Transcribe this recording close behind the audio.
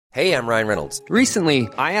Hey, I'm Ryan Reynolds. Recently,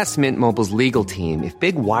 I asked Mint Mobile's legal team if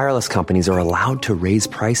big wireless companies are allowed to raise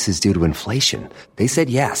prices due to inflation. They said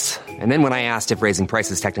yes. And then when I asked if raising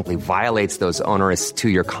prices technically violates those onerous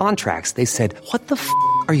two-year contracts, they said, "What the f***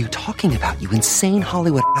 are you talking about, you insane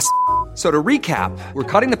Hollywood ass?" So to recap, we're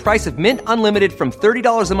cutting the price of Mint Unlimited from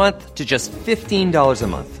 $30 a month to just $15 a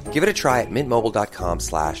month. Give it a try at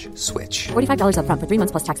mintmobile.com/switch. $45 up front for 3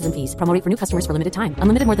 months plus taxes and fees. Promo rate for new customers for limited time.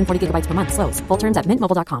 Unlimited more than 40 gigabytes per month. Slows full terms at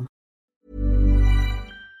mintmobile.com.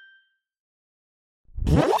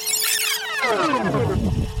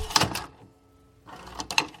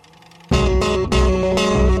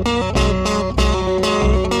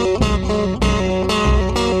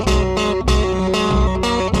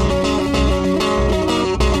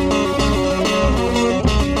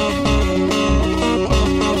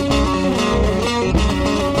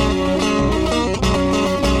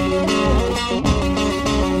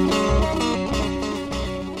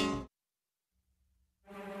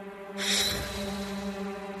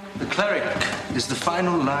 The cleric is the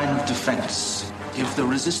final line of defense. If the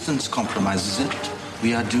resistance compromises it,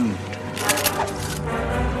 we are doomed.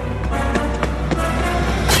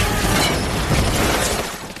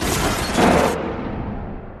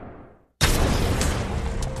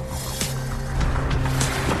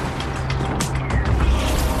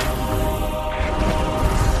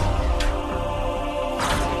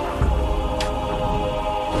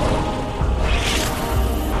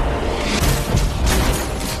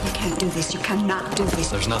 You cannot do this.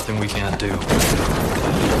 There's nothing we can't do.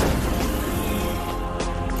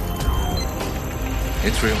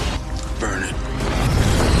 It's real. Burn it.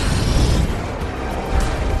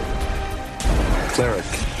 Cleric,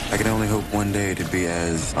 I can only hope one day to be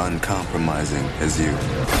as uncompromising as you.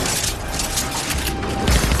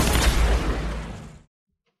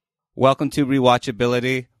 Welcome to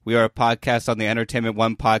Rewatchability. We are a podcast on the Entertainment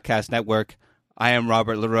One Podcast Network. I am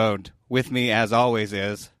Robert Larone. With me, as always,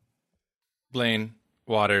 is Blaine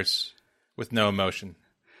Waters with no emotion.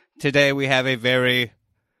 Today we have a very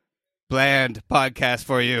bland podcast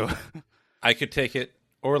for you. I could take it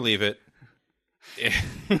or leave it.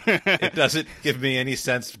 It doesn't give me any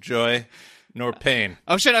sense of joy nor pain.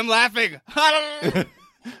 Oh shit, I'm laughing.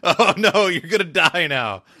 Oh no, you're gonna die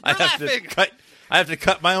now. You're laughing. I have to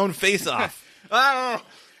cut my own face off.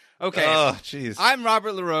 Okay. Oh, jeez. I'm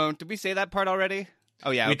Robert Larone. Did we say that part already? Oh,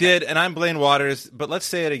 yeah. We did, and I'm Blaine Waters, but let's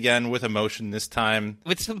say it again with emotion this time.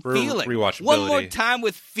 With some feeling. Rewatchability. One more time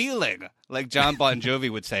with feeling. Like John Bon Jovi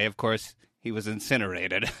would say. Of course, he was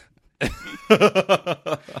incinerated.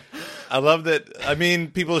 I love that. I mean,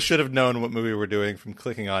 people should have known what movie we're doing from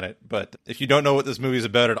clicking on it, but if you don't know what this movie is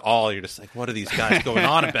about at all, you're just like, what are these guys going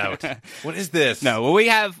on about? What is this? No, well, we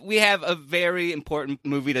have a very important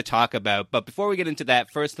movie to talk about, but before we get into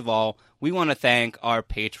that, first of all, we want to thank our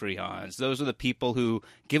Patreons. Those are the people who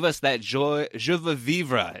give us that joie de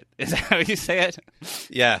vivre. Is that how you say it?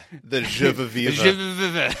 Yeah, the joie de vivre. Joie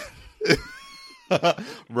de vivre.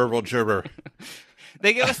 Rural gerber.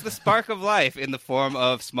 They give us the spark of life in the form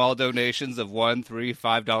of small donations of $1, $3,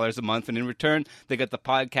 $5 a month. And in return, they get the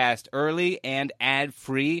podcast early and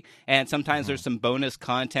ad-free. And sometimes there's some bonus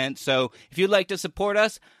content. So if you'd like to support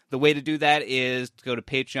us, the way to do that is to go to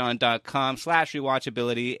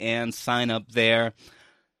patreon.com/rewatchability and sign up there.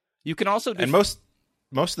 You can also do... And most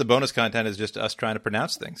of the bonus content is just us trying to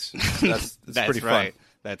pronounce things. That's pretty right. fun.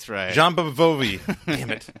 That's right. Jean Bavovi. Damn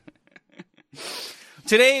it.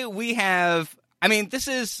 Today we have... I mean, this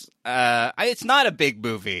is, it's not a big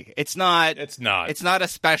movie. It's not a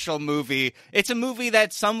special movie. It's a movie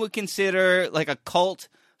that some would consider like a cult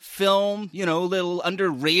film, you know, a little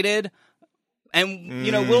underrated. And,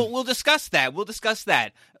 you know, we'll discuss that. We'll discuss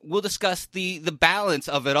that. We'll discuss the balance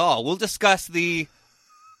of it all. We'll discuss the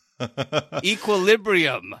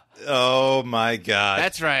equilibrium. Oh, my God.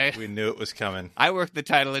 That's right. We knew it was coming. I worked the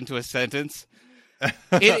title into a sentence.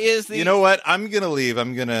 It is the... You know what? I'm going to leave.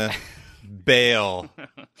 I'm going to... bail.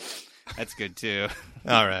 That's good too.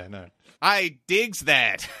 All right. I digs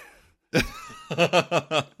that.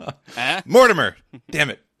 Huh? Mortimer.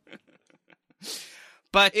 Damn it.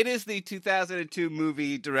 But it is the 2002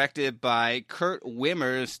 movie directed by Kurt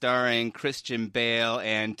Wimmer, starring Christian Bale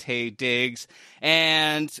and Taye Diggs.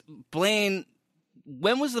 And Blaine,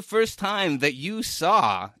 when was the first time that you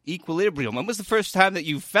saw Equilibrium? When was the first time that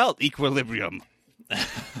you felt Equilibrium?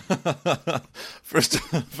 First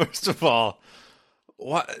of all,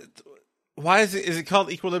 why is it called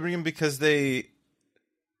Equilibrium? Because they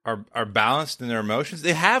are balanced in their emotions.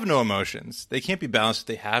 They have no emotions. They can't be balanced if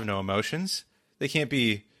they have no emotions. They can't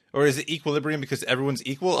be. Or is it Equilibrium because everyone's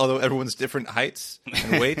equal, although everyone's different heights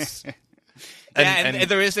and weights? And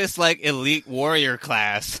there is this like elite warrior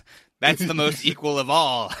class. That's the most equal of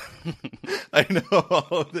all. I know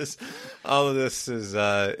all of this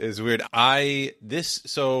is weird.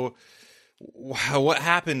 What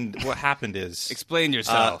happened is, explain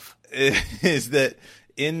yourself. Is that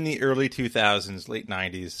in the early 2000s, late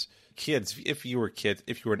 90s, kids, if you were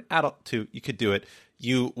an adult too, you could do it.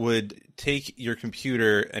 You would take your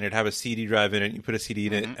computer and it'd have a CD drive in it. You put a CD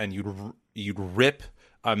in it, and you'd rip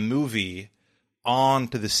a movie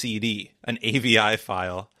onto the CD, an AVI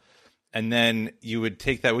file, and then you would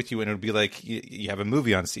take that with you, and it would be like you have a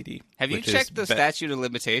movie on CD. Have you checked the statute of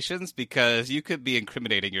limitations? Because you could be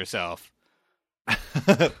incriminating yourself.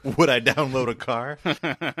 Would I download a car?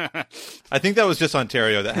 I think that was just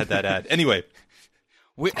Ontario that had that ad. Anyway.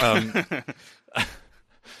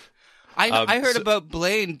 I heard about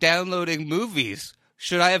Blaine downloading movies.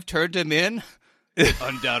 Should I have turned him in?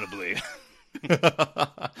 Undoubtedly.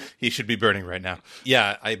 He should be burning right now.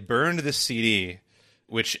 Yeah, I burned this CD,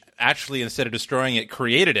 which actually, instead of destroying it,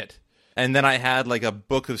 created it. And then I had like a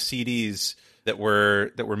book of CDs that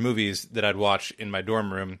were movies that I'd watch in my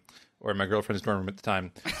dorm room, or my girlfriend's dorm room at the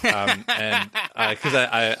time, and because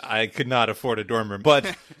I could not afford a dorm room. But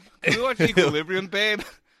can we watch Equilibrium, babe?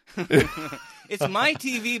 It's my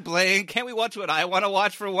TV, Blaine. Can't we watch what I want to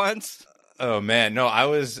watch for once? Oh man, no, I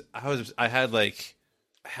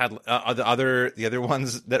had the other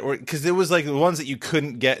ones that were, because it was like the ones that you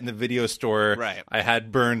couldn't get in the video store. Right. I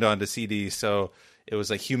had burned onto CD, so it was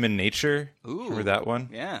like Human Nature. Ooh, remember that one?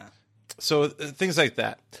 Yeah. So things like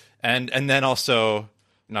that, and then also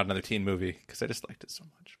not another teen movie because I just liked it so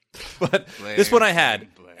much. But this one I had,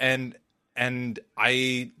 and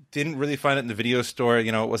I didn't really find it in the video store.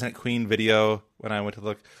 You know, it wasn't at Queen Video when I went to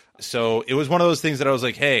look. So it was one of those things that I was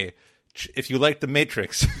like, hey, if you like The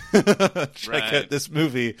Matrix, check out this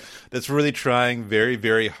movie that's really trying very,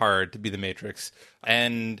 very hard to be The Matrix.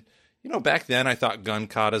 And, you know, back then I thought gun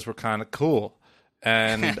katas were kind of cool.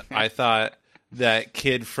 And I thought that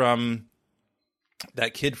kid from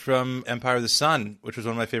Empire of the Sun, which was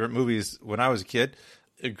one of my favorite movies when I was a kid,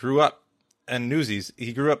 grew up, and Newsies,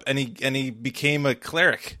 he grew up and he became a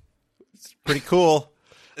cleric. It's pretty cool.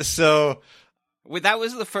 So that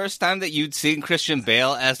was the first time that you'd seen Christian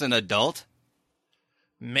Bale as an adult?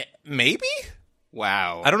 Maybe?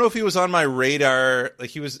 Wow. I don't know if he was on my radar. Like,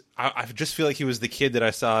 he was, I just feel like he was the kid that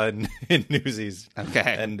I saw in Newsies.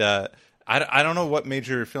 Okay. And I don't know what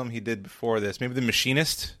major film he did before this. Maybe The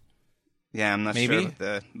Machinist? Yeah, I'm not sure of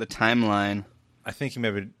the timeline. I think he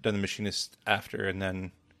may have done The Machinist after, and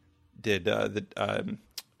then did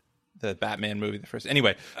the Batman movie, the first.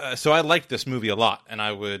 Anyway, so I liked this movie a lot, and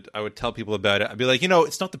I would tell people about it. I'd be like, you know,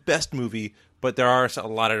 it's not the best movie, but there are a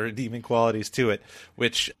lot of redeeming qualities to it,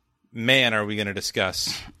 which, man, are we going to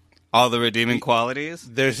discuss. All the redeeming qualities?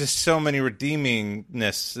 There's just so many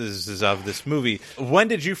redeemingnesses of this movie. When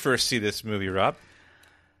did you first see this movie, Rob?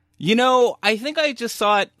 You know, I think I just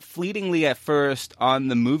saw it fleetingly at first on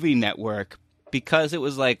the Movie Network because it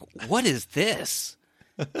was like, what is this?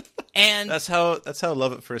 And that's how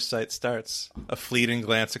Love at First Sight starts. A fleeting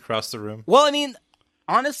glance across the room. Well, I mean,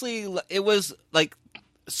 honestly, it was like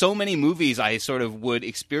so many movies I sort of would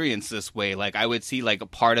experience this way. Like, I would see like a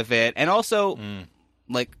part of it, and also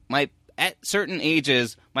like at certain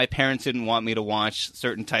ages, my parents didn't want me to watch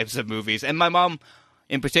certain types of movies, and my mom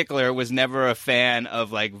in particular was never a fan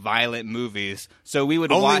of like violent movies. So we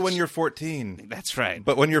would only when you're 14. That's right.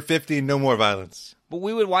 But when you're 15, no more violence. But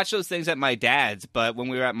we would watch those things at my dad's, but when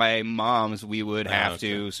we were at my mom's, we would have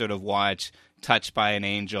to sort of watch Touched by an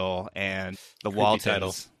Angel and The Waltons.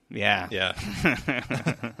 Title. Yeah. Yeah.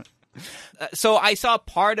 So I saw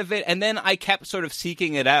part of it, and then I kept sort of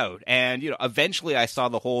seeking it out. And, you know, eventually I saw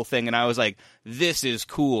the whole thing, and I was like, this is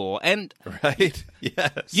cool. And, right?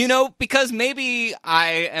 Yes. You know, because maybe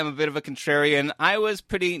I am a bit of a contrarian, I was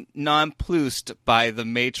pretty nonplussed by The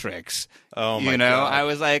Matrix. Oh, my God. You know, I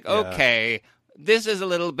was like, okay, this is a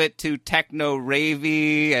little bit too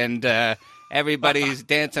techno-ravey, and everybody's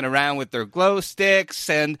dancing around with their glow sticks,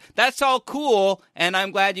 and that's all cool, and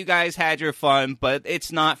I'm glad you guys had your fun, but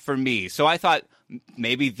it's not for me. So I thought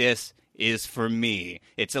maybe this is for me.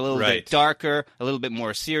 It's a little bit darker, a little bit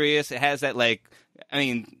more serious. It has that, like, I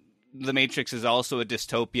mean, The Matrix is also a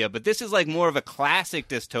dystopia, but this is like more of a classic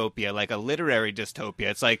dystopia, like a literary dystopia.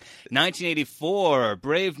 It's like 1984 or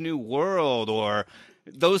Brave New World or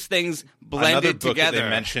those things blended Another book together. That they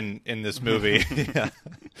mention in this movie.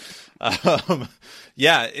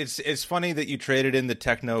 It's funny that you traded in the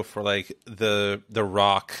techno for like the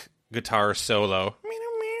rock guitar solo.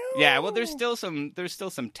 Yeah, well, there's still some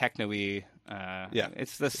techno-y.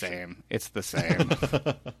 It's the same. It's the same.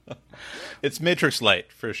 It's Matrix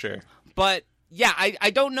Light for sure. But yeah,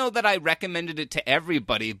 I don't know that I recommended it to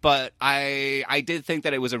everybody, but I did think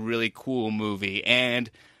that it was a really cool movie, and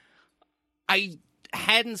I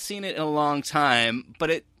hadn't seen it in a long time, but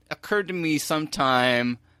it occurred to me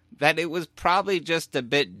sometime that it was probably just a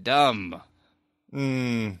bit dumb.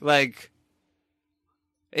 Like,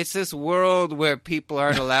 it's this world where people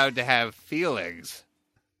aren't allowed to have feelings.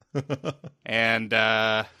 And,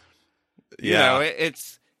 you know,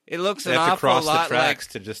 it looks an awful lot like... They have to cross the tracks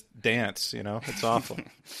to just dance, you know? It's awful.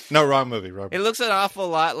 No, wrong movie, Robert. It looks an awful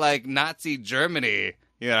lot like Nazi Germany,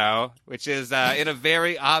 you know, which is in a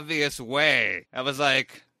very obvious way. I was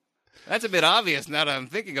like, that's a bit obvious now that I'm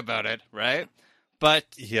thinking about it, right? But,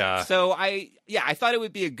 yeah. So I thought it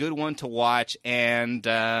would be a good one to watch, and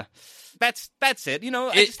that's it. You know,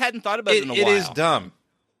 I just hadn't thought about it in a while. It is dumb.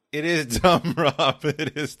 It is dumb, Rob.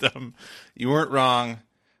 It is dumb. You weren't wrong.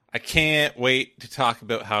 I can't wait to talk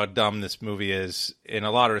about how dumb this movie is in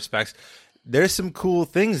a lot of respects. There's some cool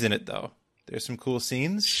things in it, though. There's some cool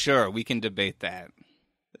scenes. Sure, we can debate that.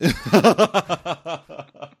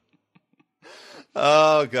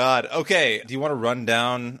 Oh, God. Okay, do you want to run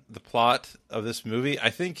down the plot of this movie? I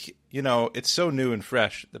think, you know, it's so new and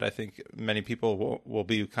fresh that I think many people will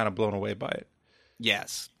be kind of blown away by it.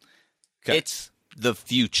 Yes. Okay. It's the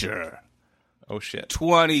future. Oh, shit.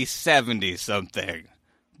 2070-something.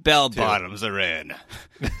 Bell bottoms are in.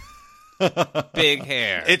 Big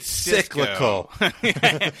hair. It's cyclical.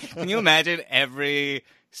 Can you imagine every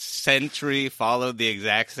century followed the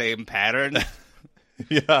exact same pattern?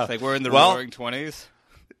 Yeah. It's like we're in the roaring 20s.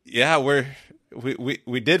 Yeah, we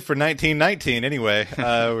did for 1919 anyway. We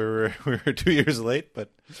were 2 years late, but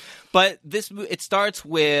it starts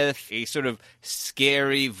with a sort of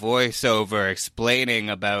scary voiceover explaining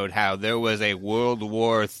about how there was a World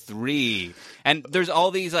War III, and there's all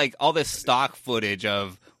this stock footage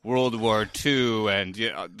of World War II and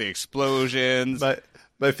the explosions.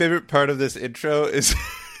 My favorite part of this intro is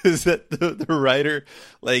that the writer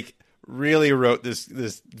really wrote this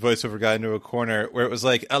voiceover guy into a corner where it was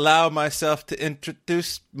like, allow myself to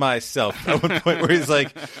introduce myself at one point where he's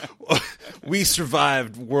like, we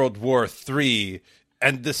survived World War III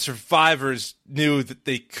and the survivors knew that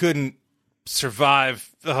they couldn't survive.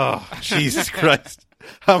 Oh, Jesus Christ.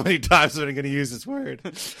 How many times am I going to use this word?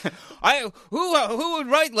 Who would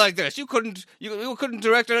write like this? You couldn't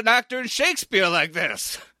direct an actor in Shakespeare like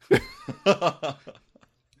this.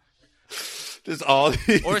 Just all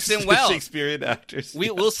these Orson Welles. Shakespearean actors.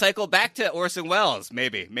 We'll cycle back to Orson Welles,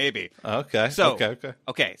 maybe. Okay.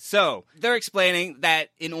 Okay. So they're explaining that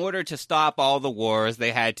in order to stop all the wars,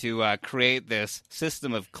 they had to create this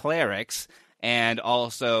system of clerics and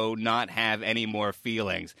also not have any more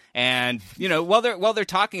feelings. And while they're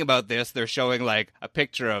talking about this, they're showing like a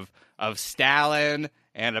picture of Stalin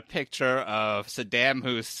and a picture of Saddam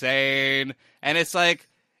Hussein, and it's like,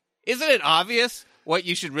 isn't it obvious what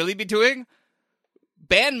you should really be doing?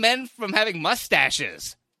 Ban men from having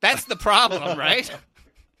mustaches. That's the problem, right?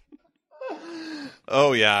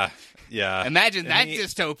 Oh, yeah. Imagine that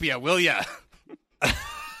dystopia, will ya?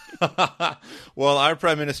 Well, our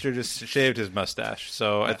prime minister just shaved his mustache,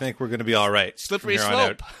 so I think we're going to be all right. Slippery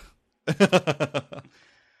slope.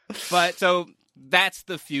 But so that's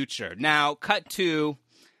the future. Now, cut to,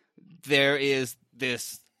 there is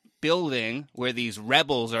this building where these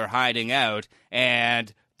rebels are hiding out,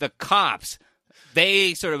 and the cops,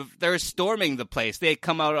 they're storming the place. They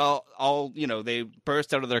come out all they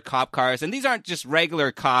burst out of their cop cars. And these aren't just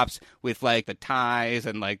regular cops with like the ties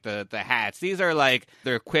and like the hats. These are like,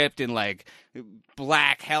 they're equipped in like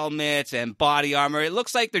black helmets and body armor. It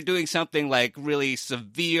looks like they're doing something like really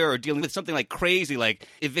severe or dealing with something like crazy, like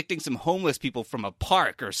evicting some homeless people from a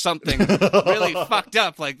park or something really fucked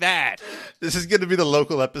up like that. This is going to be the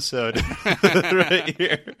local episode right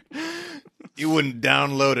here. You wouldn't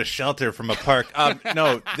download a shelter from a park.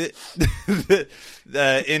 No,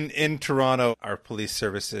 in Toronto, our police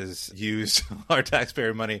services use our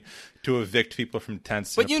taxpayer money to evict people from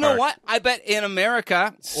tents. But you know what? I bet in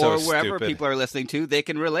America So or wherever stupid. people are listening to, they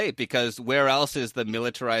can relate, because where else is the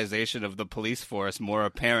militarization of the police force more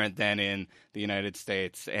apparent than in the United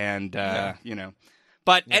States? And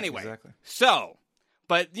But anyway, exactly. So.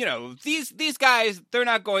 But these guys, they're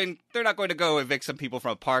not going to go evict some people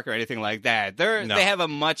from a park or anything like that. They have a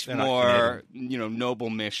much more noble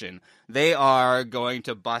mission. They are going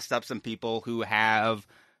to bust up some people who have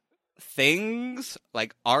things,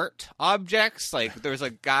 like art objects. Like there's a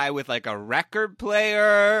guy with like a record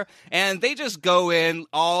player, and they just go in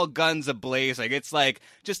all guns ablaze. Like it's like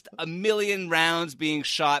just a million rounds being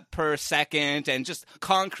shot per second, and just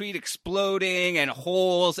concrete exploding and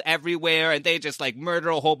holes everywhere, and they just like murder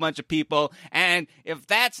a whole bunch of people. And if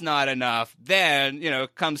that's not enough, then, you know,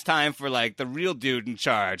 comes time for like the real dude in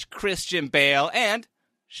charge, Christian Bale and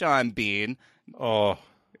Sean Bean. Oh,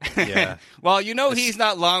 yeah. Well, you know he's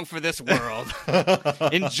not long for this world.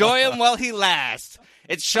 Enjoy him while he lasts.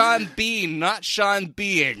 It's Sean Bean, not Sean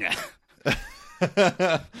Being.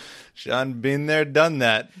 Sean Bean there, done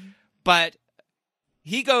that. But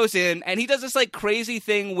he goes in, and he does this like crazy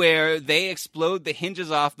thing where they explode the hinges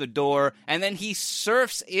off the door, and then he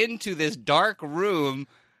surfs into this dark room.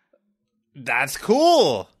 That's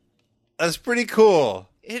cool. That's pretty cool.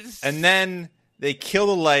 It's... And then they kill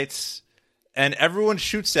the lights, and everyone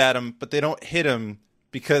shoots at him, but they don't hit him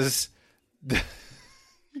because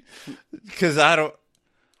I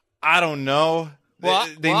don't know.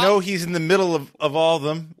 They know he's in the middle of all of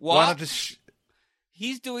them. What? Why not just...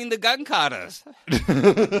 He's doing the gun katas.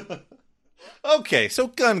 Okay, so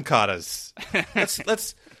gun katas.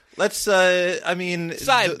 Let's I mean...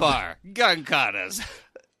 Sidebar, gun katas.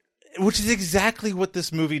 Which is exactly what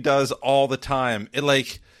this movie does all the time. It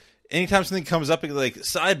like... Anytime something comes up, like,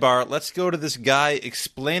 sidebar, let's go to this guy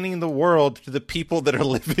explaining the world to the people that are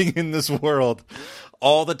living in this world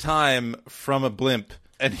all the time from a blimp.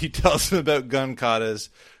 And he tells them about gun katas,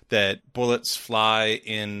 that bullets fly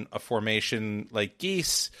in a formation like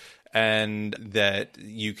geese, and that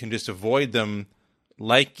you can just avoid them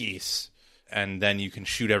like geese, and then you can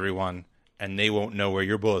shoot everyone, and they won't know where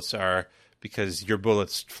your bullets are because your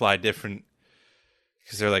bullets fly different.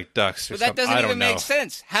 Because they're like ducks or something. That doesn't even make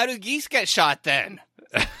sense. How do geese get shot then?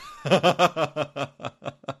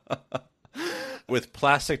 With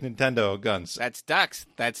plastic Nintendo guns. That's ducks.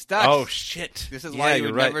 That's ducks. Oh, shit. This is why you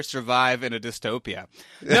would never survive in a dystopia.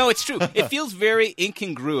 No, it's true. It feels very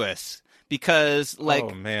incongruous because, like... Oh,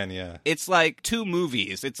 man, yeah. It's like two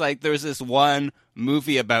movies. It's like there's this one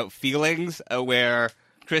movie about feelings where...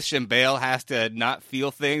 Christian Bale has to not feel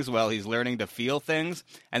things while he's learning to feel things.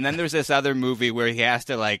 And then there's this other movie where he has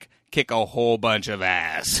to, like, kick a whole bunch of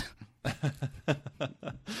ass.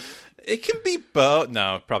 It can be both.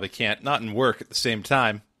 No, probably can't. Not in work at the same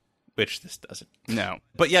time, which this doesn't. No.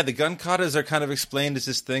 But yeah, the gun katas are kind of explained as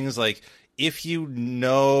just things like, if you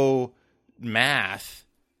know math,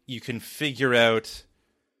 you can figure out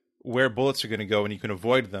where bullets are going to go and you can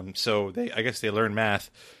avoid them. So I guess they learn math.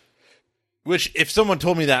 Which, if someone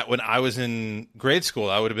told me that when I was in grade school,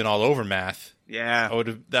 I would have been all over math. Yeah.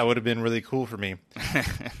 That would have been really cool for me.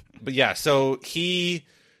 But yeah, so he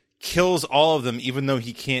kills all of them, even though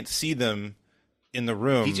he can't see them in the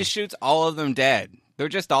room. He just shoots all of them dead. They're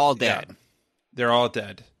just all dead. Yeah, they're all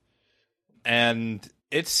dead. And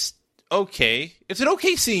it's okay. It's an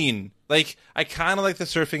okay scene. Like, I kind of like the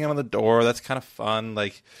surfing on the door. That's kind of fun.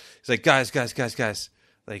 Like, he's like, guys.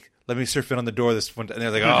 Like, let me surf in on the door this one time. And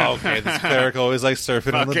they're like, oh, okay, this cleric always likes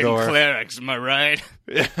surfing on the door. Fucking clerics, am I right?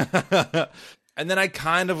 And then I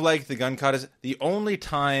kind of like the gun katas. The only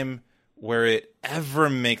time where it ever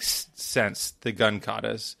makes sense, the gun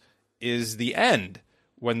katas, is the end.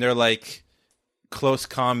 When they're, like, close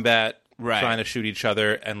combat, trying to shoot each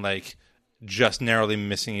other, and, like, just narrowly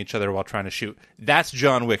missing each other while trying to shoot. That's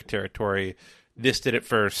John Wick territory. This did it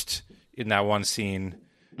first in that one scene.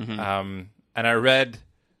 Mm-hmm. And I read...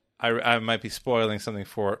 I might be spoiling something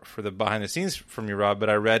for the behind the scenes from you, Rob,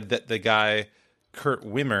 but I read that the guy Kurt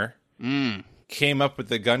Wimmer came up with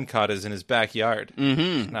the gun katas in his backyard,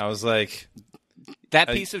 and I was like, that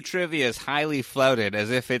piece of trivia is highly flouted,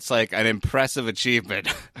 as if it's like an impressive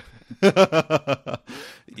achievement.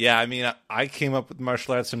 Yeah, I mean, I came up with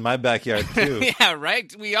martial arts in my backyard too. Yeah,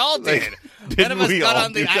 right. We all did. None of us got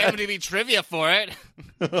on the IMDb trivia for it.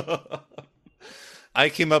 I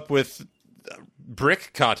came up with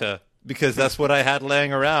brick kata because that's what I had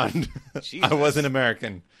laying around. I wasn't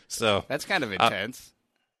American, so that's kind of intense.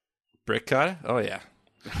 Brick kata? Oh yeah.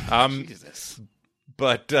 Jesus.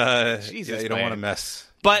 But Jesus, yeah, you don't want to mess.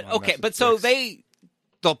 But okay, but so the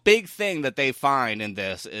big thing that they find in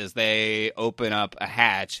this is they open up a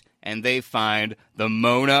hatch and they find the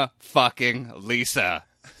Mona fucking Lisa.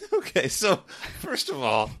 Okay, so first of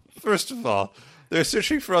all, they're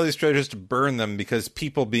searching for all these treasures to burn them because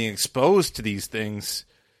people being exposed to these things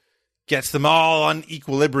gets them all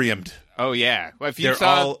unequilibriumed. Oh, yeah. Well, if you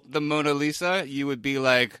saw the Mona Lisa, you would be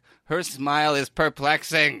like, her smile is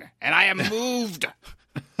perplexing, and I am moved.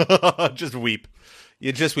 Just weep.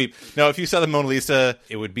 You just weep. No, if you saw the Mona Lisa,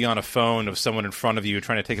 it would be on a phone of someone in front of you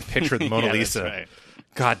trying to take a picture of the Mona Lisa. That's right.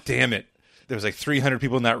 God damn it. There was like 300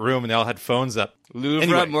 people in that room, and they all had phones up. Louvre,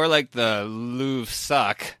 Anyway. more like the Louvre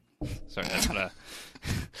suck. Sorry, that's not a...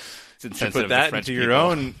 It's insensitive Put that to French into your people.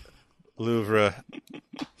 own Louvre.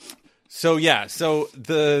 So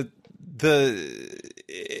they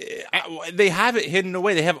have it hidden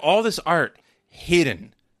away. They have all this art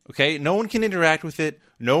hidden. Okay, no one can interact with it.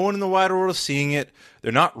 No one in the wider world is seeing it.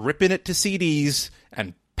 They're not ripping it to CDs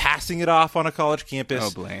and passing it off on a college campus.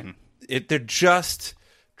 Oh, Blaine. They're just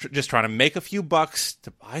trying to make a few bucks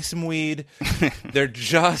to buy some weed. they're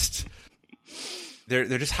just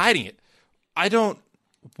hiding it.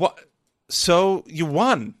 What? So you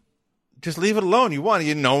won. Just leave it alone. You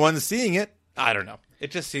won. No one's seeing it. I don't know.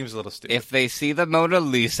 It just seems a little stupid. If they see the Mona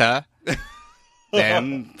Lisa,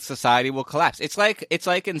 then society will collapse. It's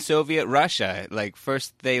like in Soviet Russia. Like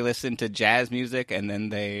first they listen to jazz music and then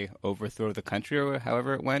they overthrow the country, or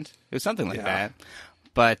however it went. It was something like that.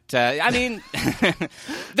 But I mean,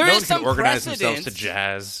 there no is one some can organize precedence. themselves to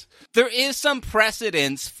jazz. There is some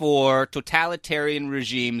precedence for totalitarian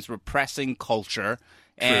regimes repressing culture,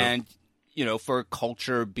 and for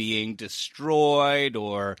culture being destroyed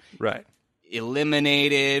or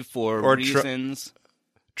eliminated for reasons.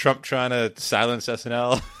 Trump trying to silence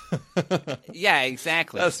SNL. Yeah,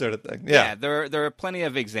 exactly. That sort of thing. Yeah. There are plenty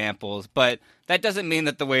of examples, but that doesn't mean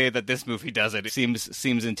that the way that this movie does it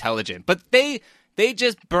seems intelligent. But they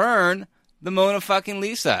just burn the Mona fucking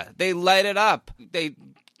Lisa. They light it up. They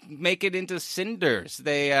make it into cinders.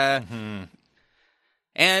 They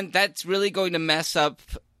and that's really going to mess up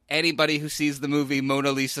anybody who sees the movie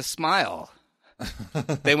Mona Lisa Smile.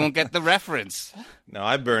 They won't get the reference. No,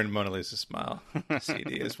 I burned Mona Lisa Smile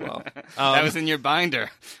CD as well. That was in your binder.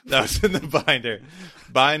 That was in the binder.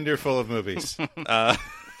 Binder full of movies.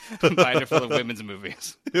 Binder full of women's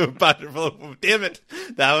movies. Binder full of... Damn it.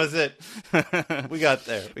 That was it. We got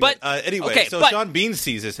there. Anyway, Sean Bean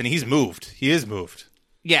sees this and he's moved. He is moved.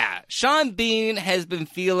 Yeah. Sean Bean has been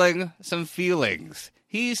feeling some feelings.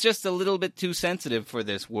 He's just a little bit too sensitive for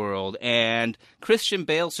this world, and Christian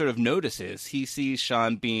Bale sort of notices. He sees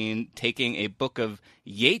Sean Bean taking a book of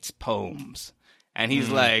Yeats poems, and he's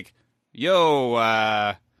like,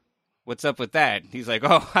 yo, what's up with that? He's like,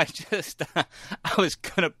 oh, I was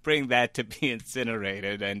going to bring that to be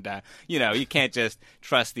incinerated, and, you can't just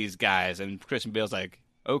trust these guys. And Christian Bale's like,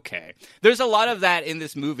 okay. There's a lot of that in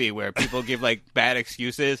this movie where people give, bad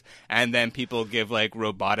excuses, and then people give,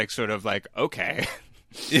 robotic sort of, okay.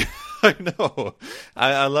 Yeah, I know.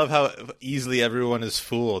 I love how easily everyone is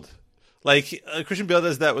fooled. Christian Bale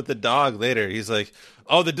does that with the dog later. He's like,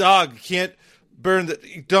 "Oh, the dog can't burn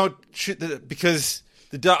don't shoot because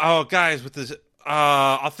the dog. Oh, guys, with this,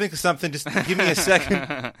 I'll think of something. Just give me a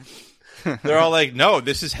second." They're all like, "No,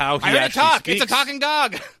 this is how he actually speaks. It's a talking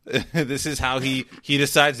dog." This is how he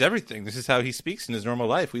decides everything. This is how he speaks in his normal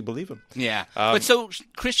life. We believe him. Yeah. But so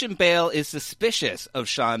Christian Bale is suspicious of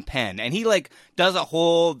Sean Penn, and he does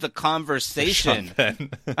the conversation Sean Penn.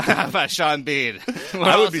 about Sean Bean.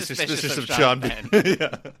 I would be suspicious of Sean Penn.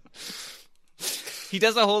 Yeah. He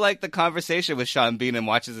does a whole the conversation with Sean Bean and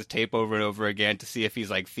watches his tape over and over again to see if he's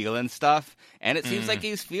feeling stuff. And it seems like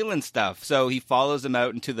he's feeling stuff. So he follows him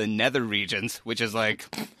out into the nether regions, which is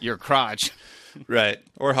your crotch. Right.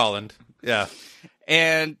 Or Holland. Yeah.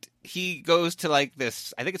 And he goes to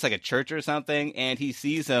this, I think it's a church or something, and he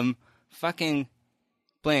sees him fucking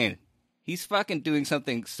Blaine. He's fucking doing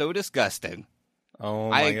something so disgusting. Oh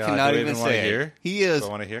my God. Cannot Do I even want to say hear? it. He is. Do I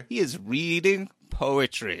want to hear? He is reading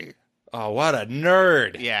poetry. Oh, what a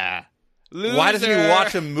nerd. Yeah. Loser. Why doesn't he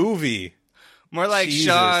watch a movie? More like Jesus.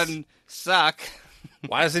 Sean Suck.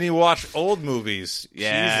 Why doesn't he watch old movies?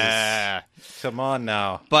 Yeah. Jesus. Come on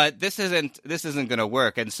now. But this isn't going to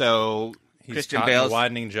work, and so He's Christian caught in Bale's the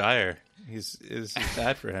widening gyre. It's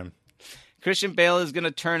bad for him. Christian Bale is going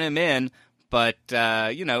to turn him in, but he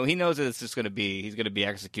knows that he's going to be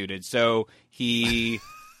executed. So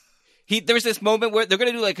there's this moment where they're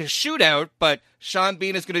going to do a shootout, but Sean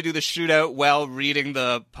Bean is going to do the shootout while reading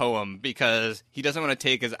the poem because he doesn't want to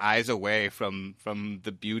take his eyes away from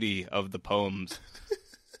the beauty of the poems.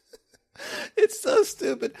 It's so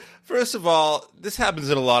stupid. First of all, this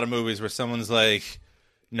happens in a lot of movies where someone's like,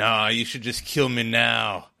 "No, you should just kill me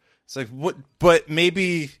now." It's like, what? But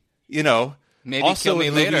maybe, maybe kill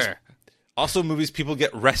me later. Also, movies people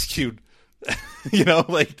get rescued.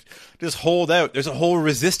 Just hold out. There's a whole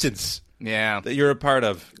resistance. Yeah, that you're a part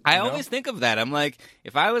of. I always think of that. I'm like,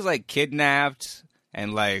 if I was kidnapped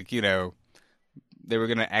and they were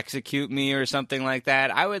gonna execute me or something like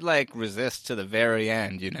that, I would resist to the very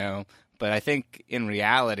end, But I think in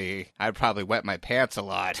reality, I'd probably wet my pants a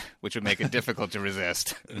lot, which would make it difficult to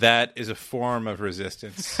resist. That is a form of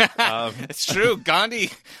resistance. It's true.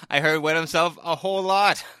 Gandhi, I heard, wet himself a whole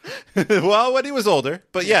lot. Well, when he was older.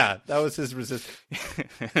 But yeah, that was his resistance.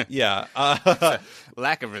 Yeah.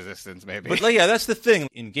 Lack of resistance, maybe. But yeah, that's the thing.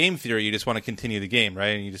 In game theory, you just want to continue the game, right?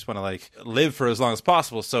 And you just want to like live for as long as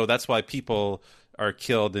possible. So that's why people are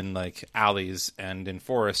killed in like alleys and in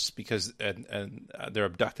forests because they're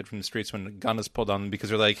abducted from the streets when a gun is pulled on them because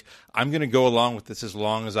they're like, I'm going to go along with this as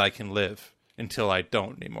long as I can live until I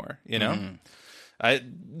don't anymore, you know?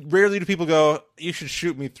 Rarely do people go, you should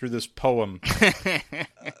shoot me through this poem.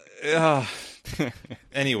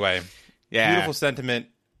 Anyway, beautiful sentiment,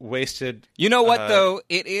 wasted. You know what, though?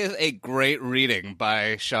 It is a great reading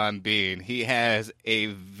by Sean Bean. He has a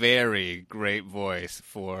very great voice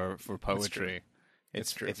for poetry.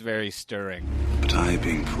 It's true. It's very stirring. But I,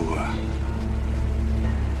 being poor,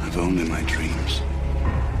 I've only my dreams.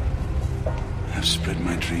 I've spread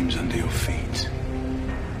my dreams under your feet.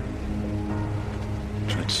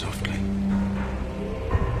 Tread softly,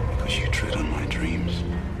 because you tread on my dreams.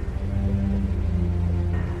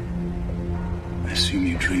 I assume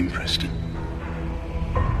you dream, Preston.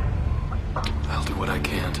 I'll do what I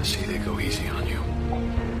can to see they go easy on you.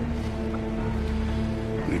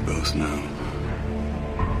 We both know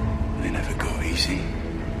they never go easy.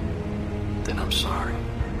 Then I'm sorry.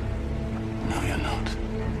 No, you're not.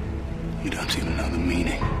 You don't even know the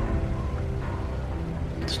meaning.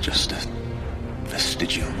 It's just a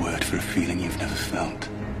vestigial word for a feeling you've never felt.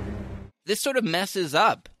 This sort of messes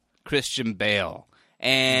up Christian Bale.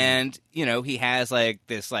 And, you know, he has like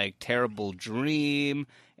this like terrible dream,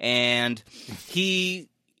 and he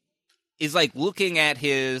is like looking at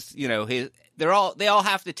his, you know, they all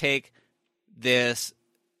have to take this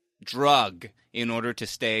drug in order to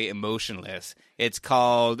stay emotionless. It's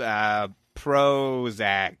called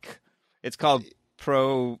Prozac. It's called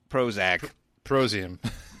Prozac. Prosium.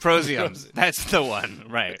 Prosiums. That's the one,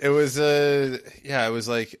 right? It was it was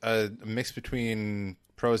like a mix between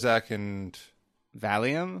Prozac and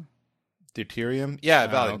Valium? Deuterium? Yeah,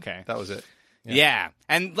 Valium. Okay. That was it. Yeah.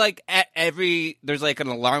 And like there's like an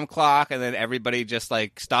alarm clock, and then everybody just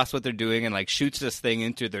like stops what they're doing and like shoots this thing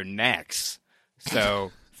into their necks.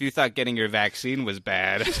 So if you thought getting your vaccine was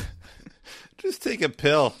bad, just take a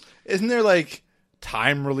pill. Isn't there like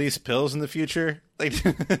time release pills in the future? Like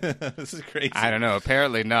this is crazy. I don't know.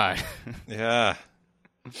 Apparently not. Yeah.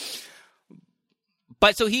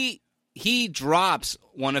 But so he drops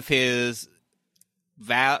one of his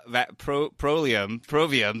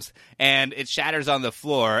proviums, and it shatters on the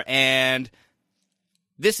floor, and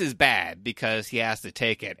this is bad because he has to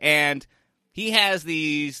take it. And he has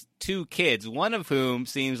these two kids, one of whom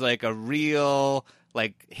seems like a real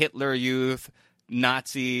like Hitler Youth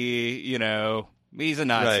Nazi, you know, he's a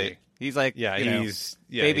Nazi. Right. He's like,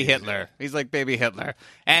 baby Hitler. He's like baby Hitler.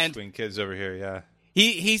 And twin kids over here, yeah.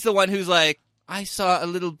 He's the one who's like, I saw a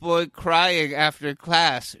little boy crying after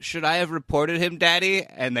class. Should I have reported him, Daddy?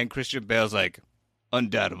 And then Christian Bale's like,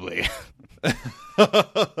 undoubtedly.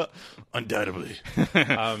 Undoubtedly.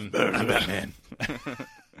 I'm Batman.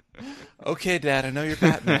 Okay, Dad, I know you're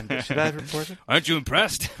Batman, but should I have reported? Aren't you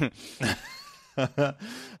impressed?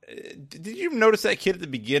 Did you notice that kid at the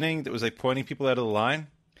beginning that was like pointing people out of the line?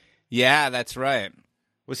 Yeah, that's right.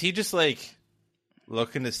 Was he just like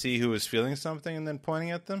looking to see who was feeling something and then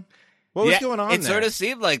pointing at them? What was going on It there? sort of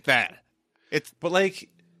seemed like that. But like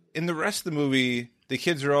in the rest of the movie, the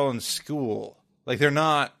kids are all in school. Like they're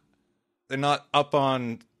not up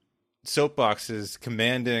on soapboxes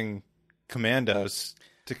commanding commandos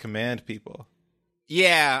to command people.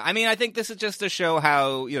 Yeah, I mean, I think this is just to show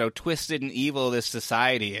how, you know, twisted and evil this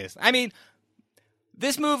society is. I mean,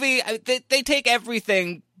 this movie, they take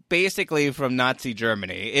everything basically from Nazi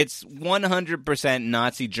Germany. It's 100%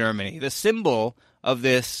 Nazi Germany. The symbol of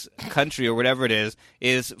this country, or whatever it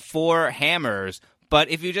is 4 hammers. But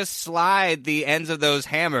if you just slide the ends of those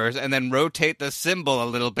hammers and then rotate the symbol a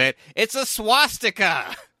little bit, it's a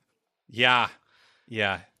swastika. Yeah.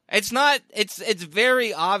 Yeah. It's not, it's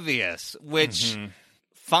very obvious, which,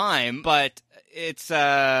 fine, but it's, you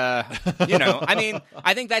know, I mean,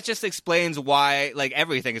 I think that just explains why, like,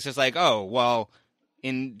 everything. It's just like, oh, well,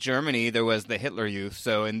 in Germany there was the Hitler Youth,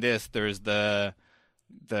 so in this there's the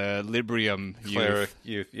Librium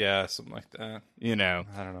youth, yeah, something like that. You know.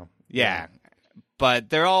 I don't know. Yeah. But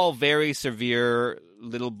they're all very severe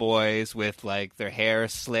little boys with, like, their hair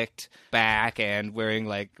slicked back and wearing,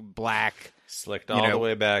 like, black. Slicked all the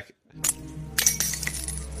way back.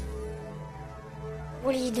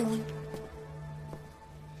 What are you doing?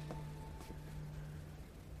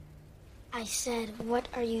 I said, what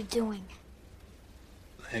are you doing?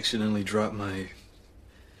 I accidentally dropped my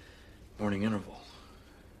morning interval.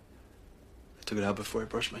 I took it out before I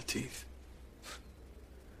brushed my teeth.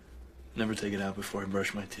 Never take it out before I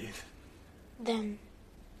brush my teeth. Then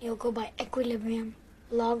you'll go by equilibrium,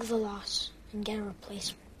 log the loss, and get a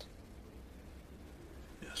replacement.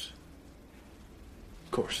 Yes.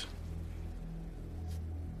 Of course.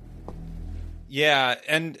 Yeah,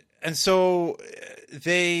 and so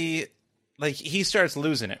they, like, he starts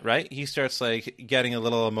losing it, right? He starts, like, getting a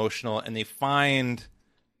little emotional, and they find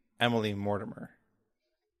Emily Mortimer.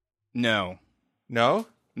 No. No?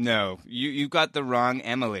 No. You got the wrong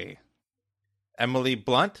Emily. Emily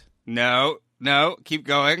Blunt? No. Keep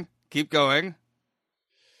going.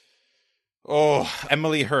 Oh,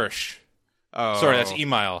 Emily Hirsch. Oh. Sorry, that's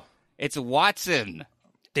Emile. It's Watson.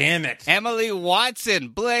 Damn it. Emily Watson.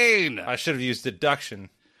 Blaine. I should have used deduction.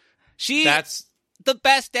 That's the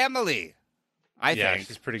best Emily, I think. Yeah,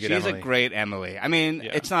 she's pretty good. She's Emily. a great Emily. I mean,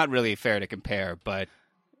 It's not really fair to compare, but,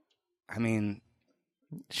 I mean,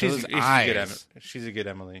 she's a good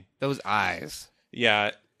Emily. Those eyes.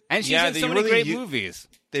 Yeah. And she's in so many great movies.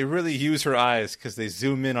 They really use her eyes because they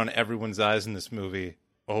zoom in on everyone's eyes in this movie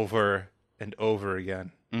over and over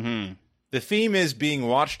again. Mm-hmm. The theme is being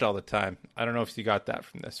watched all the time. I don't know if you got that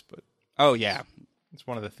from this, but... Oh, yeah. It's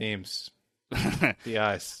one of the themes. The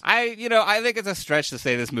eyes. I think it's a stretch to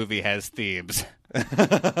say this movie has themes.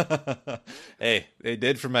 Hey, they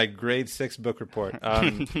did for my grade 6 book report.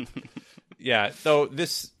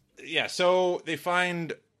 So they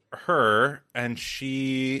find her, and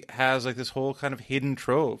she has, like, this whole kind of hidden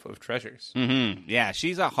trove of treasures. Mm-hmm. Yeah,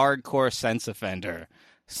 she's a hardcore sense offender.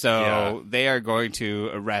 So they are going to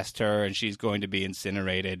arrest her, and she's going to be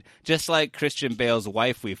incinerated, just like Christian Bale's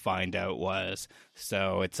wife, we find out, was.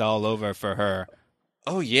 So it's all over for her.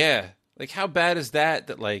 Oh, yeah. Like, how bad is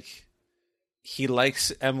that, like, he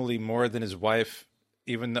likes Emily more than his wife,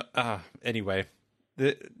 even though... anyway,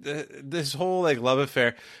 this whole, like, love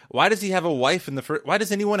affair. Why does he have a wife in the first... Why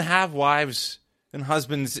does anyone have wives and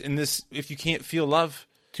husbands in this if you can't feel love?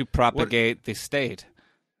 To propagate the state.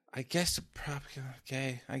 I guess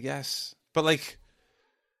okay, I guess. But, like,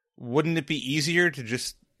 wouldn't it be easier to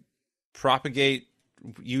just propagate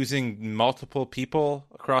using multiple people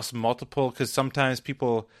across multiple? Because sometimes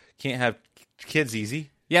people can't have kids easy.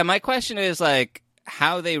 Yeah, my question is, like,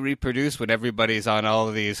 how they reproduce when everybody's on all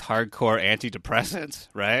of these hardcore antidepressants,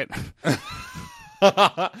 right?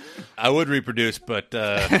 I would reproduce, but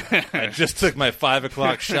I just took my 5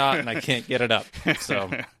 o'clock shot and I can't get it up.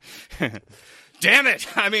 So... Damn it!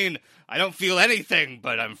 I mean, I don't feel anything,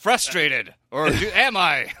 but I'm frustrated. Or am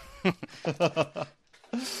I?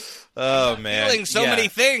 Oh, man. Feeling so many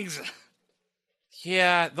things.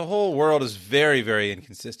 Yeah, the whole world is very, very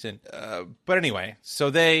inconsistent. But anyway, so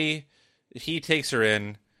he takes her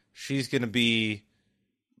in. She's going to be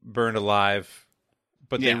burned alive.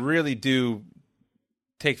 But they really do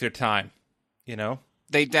take their time, you know?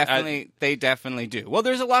 They definitely do. Well,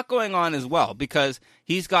 there's a lot going on as well, because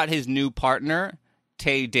he's got his new partner,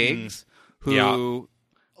 Taye Diggs, who,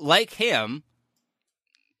 like him,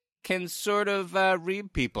 can sort of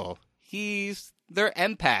read people. They're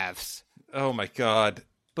empaths. Oh my God.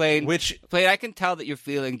 Blaine, I can tell that you're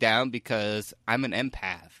feeling down because I'm an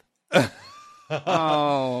empath.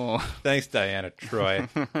 Oh. Thanks, Diana Troy.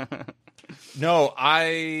 No,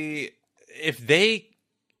 if they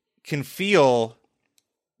can feel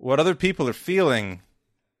what other people are feeling,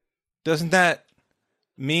 doesn't that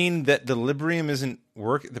mean that the Librium isn't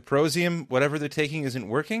the Prosium, whatever they're taking, isn't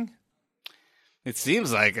working? It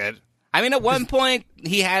seems like it. I mean, at one point,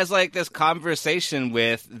 he has, like, this conversation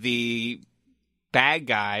with the bad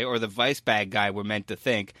guy, or the vice bad guy, we're meant to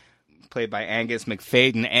think, played by Angus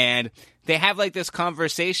McFadden, and they have, like, this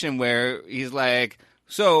conversation where he's like,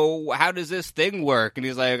 so how does this thing work? And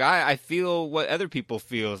he's like, I feel what other people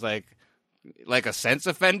feel. It's like a sense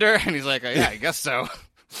offender? And he's like, yeah, I guess so.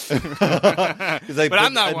 He's like, but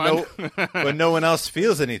I'm not one. But no one else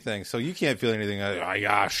feels anything, so you can't feel anything.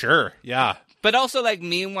 Yeah, sure, yeah. But also, like,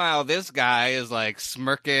 meanwhile, this guy is, like,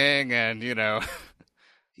 smirking and, you know.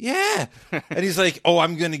 Yeah. And he's like, oh,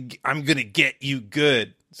 I'm gonna get you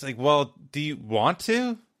good. It's like, well, do you want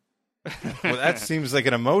to? Well, that seems like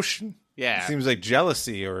an emotion. Yeah. It seems like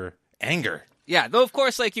jealousy or anger. Yeah, though, of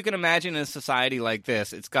course, like, you can imagine in a society like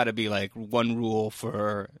this, it's got to be, like, one rule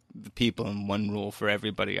for the people and one rule for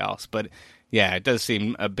everybody else. But, yeah, it does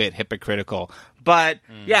seem a bit hypocritical. But,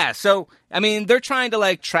 yeah, so, I mean, they're trying to,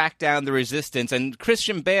 like, track down the resistance. And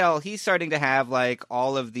Christian Bale, he's starting to have, like,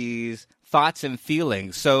 all of these thoughts and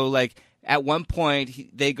feelings. So, like, at one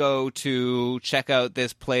point, they go to check out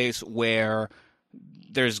this place where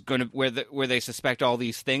there's going to where they suspect all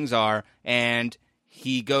these things are, and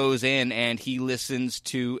he goes in and he listens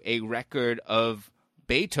to a record of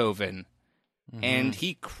Beethoven, and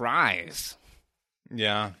he cries.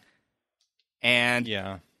 Yeah. And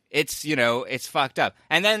it's, it's fucked up.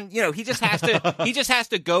 And then, he just has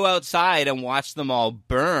to go outside and watch them all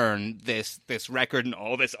burn this record and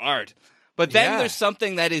all this art. But then there's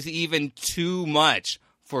something that is even too much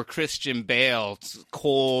for Christian Bale's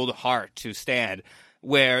cold heart to stand,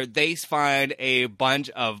 where they find a bunch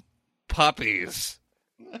of puppies.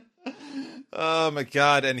 Oh my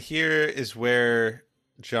God. And here is where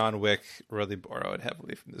John Wick really borrowed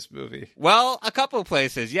heavily from this movie. Well, a couple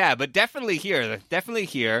places, yeah, but definitely here,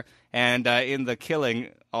 and in the killing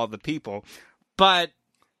all the people. But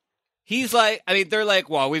he's like, they're like,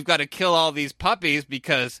 well, we've got to kill all these puppies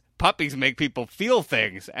because puppies make people feel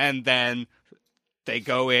things. And then they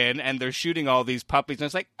go in and they're shooting all these puppies, and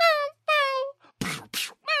it's like,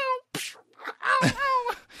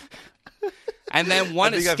 and then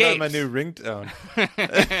one escapes. I found my new ringtone.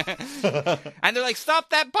 And they're like,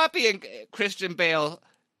 stop that puppy! And Christian Bale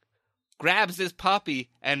grabs this puppy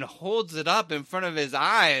and holds it up in front of his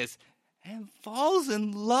eyes and falls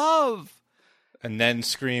in love. And then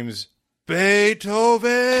screams,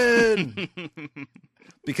 Beethoven!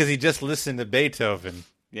 Because he just listened to Beethoven.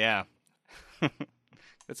 Yeah.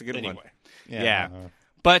 That's a good one. Yeah.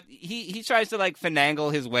 But he tries to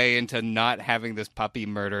finagle his way into not having this puppy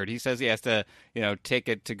murdered. He says he has to, take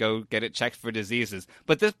it to go get it checked for diseases.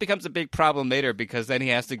 But this becomes a big problem later because then he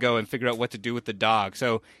has to go and figure out what to do with the dog.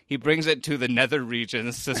 So he brings it to the nether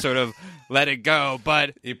regions to sort of let it go.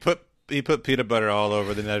 But he put peanut butter all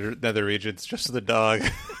over the nether regions just so the dog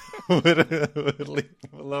would leave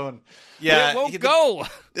him alone. Yeah, it won't go.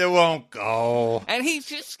 It won't go. And he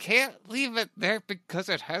just can't leave it there because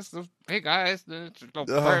it has those big eyes. It's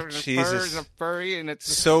furry, and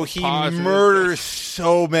it's so he murders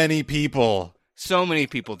so many people. So many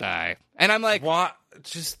people die, and I'm like, what?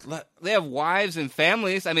 They have wives and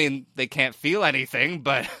families. They can't feel anything,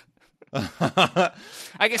 but I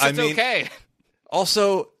guess it's okay.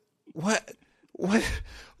 Also,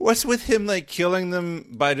 what's with him killing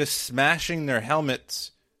them by just smashing their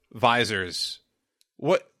helmets visors?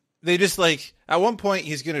 What they just at one point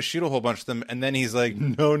he's gonna shoot a whole bunch of them, and then he's like,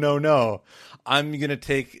 no, I'm gonna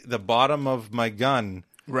take the bottom of my gun,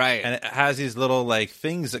 right? And it has these little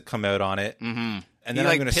things that come out on it, and then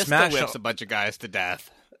I'm gonna smash a bunch of guys to death,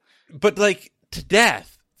 but to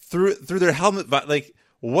death through their helmet.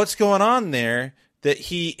 What's going on there that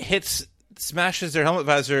he smashes their helmet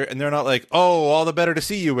visor, and they're not like, oh, all the better to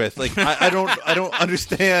see you with. I don't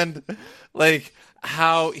understand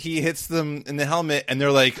how he hits them in the helmet, and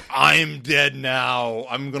they're like, I'm dead now.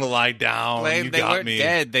 I'm gonna lie down. They got weren't me.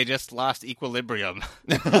 Dead. They just lost equilibrium.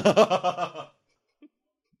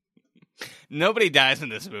 Nobody dies in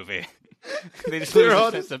this movie. They just lose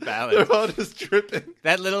a sense of balance. They're all just tripping.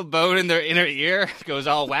 That little bone in their inner ear goes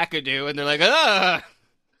all wackadoo, and they're like, I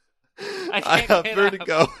have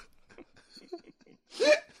vertigo.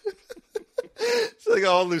 It's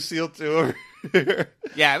all Lucille too over here.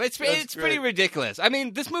 Yeah, it's pretty ridiculous.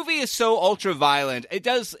 This movie is so ultra violent. It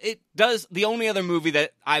does. The only other movie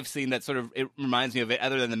that I've seen that sort of it reminds me of it,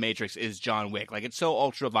 other than The Matrix, is John Wick. It's so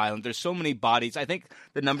ultra violent. There's so many bodies. I think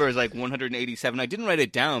the number is 187. I didn't write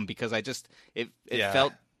it down because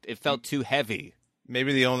it felt too heavy.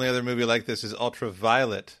 Maybe the only other movie like this is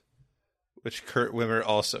Ultraviolet, which Kurt Wimmer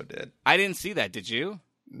also did. I didn't see that. Did you?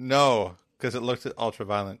 No, because it looked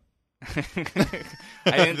ultra-violent. I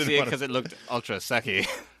didn't see it because it looked ultra sucky.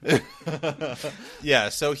 Yeah,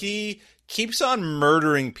 so he keeps on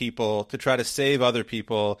murdering people to try to save other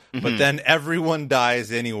people, but then everyone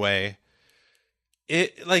dies anyway.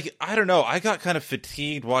 I don't know. I got kind of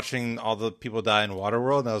fatigued watching all the people die in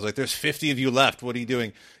Waterworld, and I was like, there's 50 of you left. What are you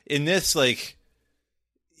doing? In this,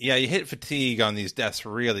 you hit fatigue on these deaths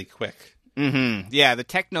really quick. Mm-hmm. Yeah, the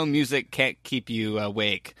techno music can't keep you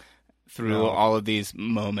awake through all of these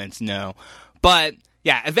moments, no. But,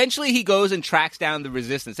 yeah, eventually he goes and tracks down the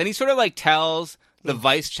resistance. And he sort of, tells the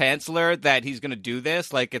vice chancellor that he's going to do this.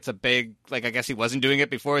 It's a big, I guess he wasn't doing it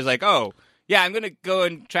before. He's like, oh, yeah, I'm going to go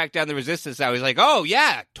and track down the resistance now. He's like, oh,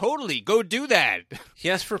 yeah, totally, go do that.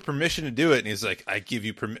 He asked for permission to do it, and he's like, I give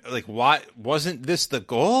you permission. Why? Wasn't this the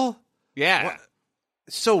goal? Yeah. What?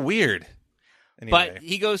 It's so weird. Anyway. But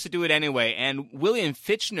he goes to do it anyway, and William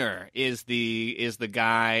Fichtner is the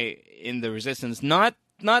guy in the resistance, not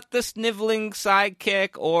the sniveling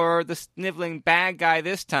sidekick or the sniveling bad guy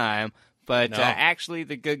this time, but actually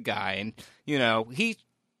the good guy. And he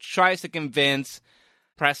tries to convince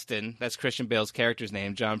Preston, that's Christian Bale's character's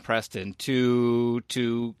name, John Preston, to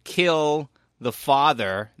kill the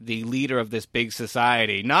father, the leader of this big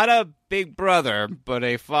society, not a big brother, but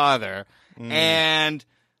a father, and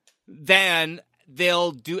then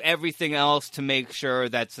they'll do everything else to make sure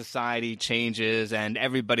that society changes and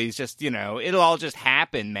everybody's just, it'll all just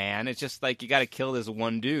happen, man. It's just like you got to kill this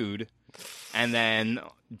one dude and then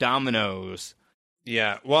dominoes.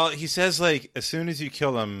 Yeah. Well, he says, like, as soon as you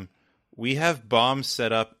kill him, we have bombs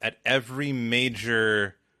set up at every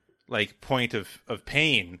major, like, point of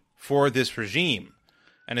pain for this regime.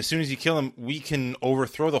 And as soon as you kill him, we can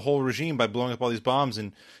overthrow the whole regime by blowing up all these bombs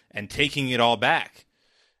and taking it all back.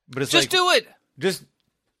 But it's just do it. Just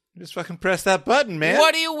fucking press that button, man.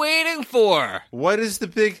 What are you waiting for? What is the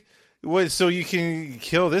big... so you can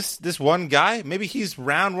kill this one guy? Maybe he's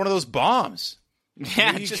round one of those bombs.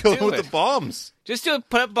 Yeah, Maybe just kill him do with it. the bombs. Just do it.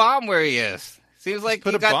 Put a bomb where he is. Seems like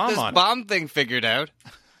put you a got bomb this on it. bomb thing figured out.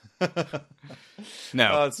 No.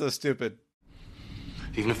 Oh, it's so stupid.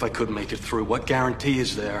 Even if I could make it through, what guarantee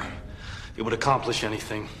is there it would accomplish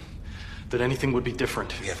anything? That anything would be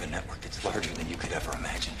different? We have a network that's larger than you could ever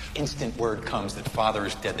imagine. Instant word comes that Father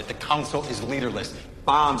is dead, that the Council is leaderless.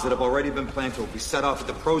 Bombs that have already been planted will be set off at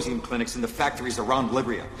the Prosium clinics and the factories around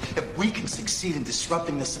Libria. If we can succeed in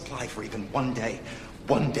disrupting the supply for even one day,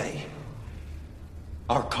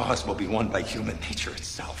 our cause will be won by human nature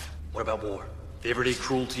itself. What about war? The everyday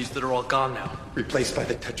cruelties that are all gone now. Replaced by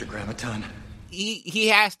the Tetragrammaton. He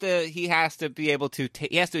has to be able to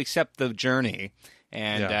he has to accept the journey.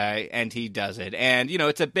 And he does it. And,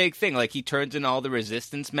 it's a big thing. Like, he turns in all the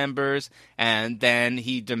resistance members, and then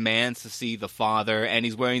he demands to see the father, and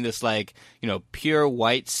he's wearing this, like, pure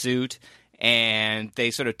white suit, and they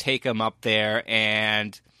sort of take him up there,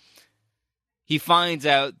 and he finds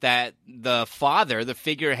out that the father, the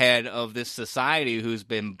figurehead of this society who's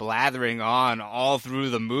been blathering on all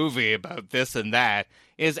through the movie about this and that,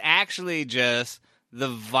 is actually just the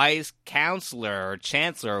vice counselor or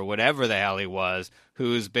chancellor or whatever the hell he was,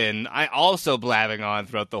 who's been also blabbing on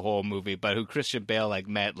throughout the whole movie, but who Christian Bale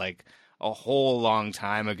met a whole long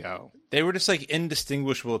time ago. They were just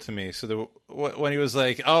indistinguishable to me. So when he was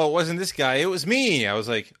like, "Oh, it wasn't this guy, it was me," I was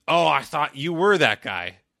like, "Oh, I thought you were that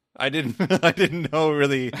guy." I didn't know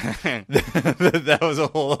really that was a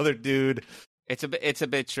whole other dude. It's a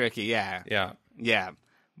bit tricky, yeah. Yeah.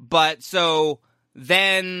 But so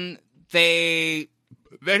then he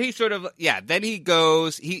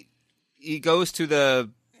goes to the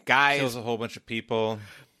guy's kills a whole bunch of people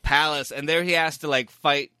palace, and there he has to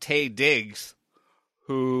fight Taye Diggs,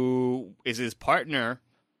 who is his partner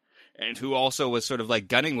and who also was sort of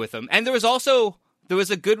gunning with him. And there was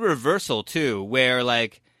a good reversal too, where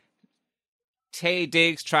Taye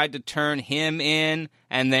Diggs tried to turn him in,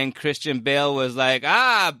 and then Christian Bale was like,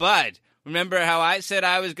 bud, remember how I said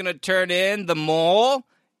I was going to turn in the mole?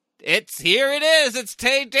 Here it is. It's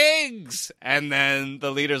Taye Diggs. And then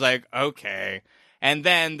the leader's like, okay. And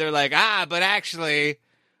then they're like, but actually,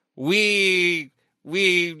 we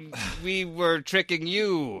were tricking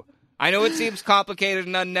you. I know it seems complicated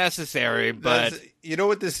and unnecessary, but you know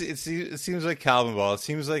what it seems like Calvin Ball. It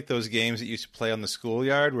seems like those games that you used to play on the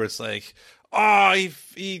schoolyard where it's like, oh,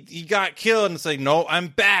 he got killed, and it's like, no, I'm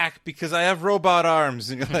back because I have robot arms,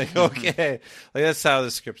 and you're like, okay, that's how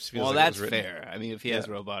the script feels. Well, like that's it was written. fair. I mean, if he has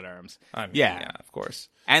robot arms, yeah, of course.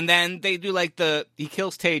 And then they do he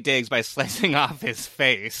kills Taye Diggs by slicing off his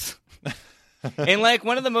face. In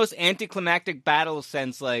one of the most anticlimactic battles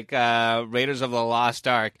since Raiders of the Lost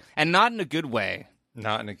Ark, and not in a good way.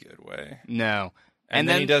 Not in a good way. No. And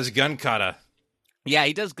then he does gun kata. Yeah,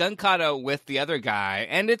 he does gun kata with the other guy,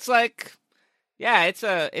 and it's yeah, it's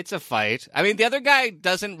a fight. I mean, the other guy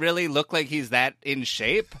doesn't really look like he's that in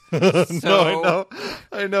shape. No,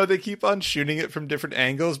 I know. They keep on shooting it from different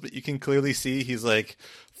angles, but you can clearly see he's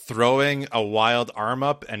throwing a wild arm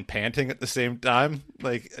up and panting at the same time.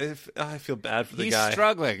 I feel bad for the guy.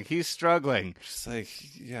 He's struggling. Just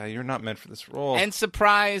yeah, you're not meant for this role. And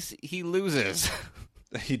surprise, he loses.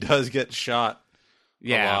 He does get shot.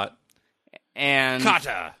 A lot. And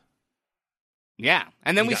kata. Yeah,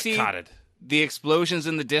 and then we see cotted. The explosions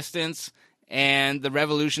in the distance, and the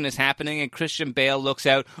revolution is happening, and Christian Bale looks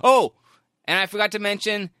out. Oh, and I forgot to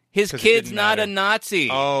mention, his kid's not a Nazi.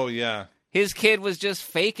 Oh, yeah. His kid was just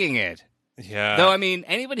faking it. Yeah. Though, I mean,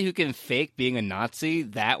 anybody who can fake being a Nazi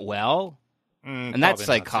that well, and that's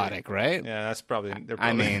psychotic, right? Yeah, that's probably...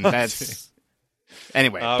 that's...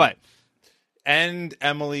 Anyway, but... And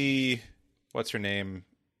Emily, what's her name,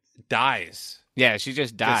 dies. Yeah, she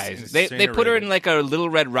just dies. They put her in a Little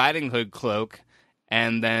Red Riding Hood cloak,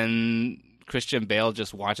 and then Christian Bale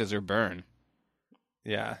just watches her burn.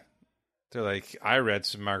 Yeah. They're like, I read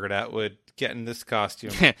some Margaret Atwood getting this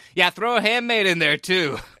costume. Yeah, throw a handmaid in there,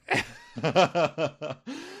 too. For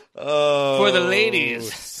the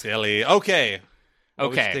ladies. Silly. Okay. Well,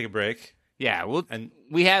 we should Okay. take a break. Yeah,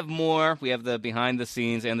 we have more. We have the behind the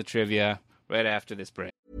scenes and the trivia right after this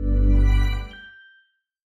break.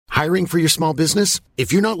 Hiring for your small business?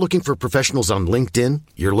 If you're not looking for professionals on LinkedIn,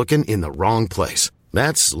 you're looking in the wrong place.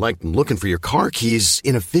 That's like looking for your car keys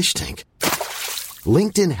in a fish tank.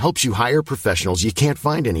 LinkedIn helps you hire professionals you can't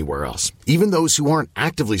find anywhere else, even those who aren't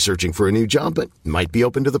actively searching for a new job but might be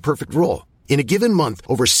open to the perfect role. In a given month,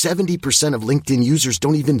 over 70% of LinkedIn users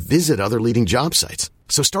don't even visit other leading job sites.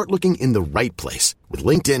 So start looking in the right place. With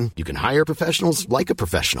LinkedIn, you can hire professionals like a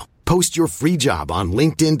professional. Post your free job on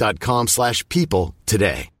linkedin.com/people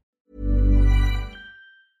today.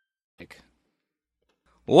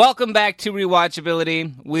 Welcome back to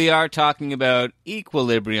Rewatchability. We are talking about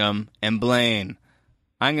Equilibrium and Blaine.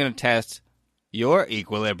 I'm going to test your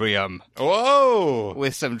equilibrium. Whoa!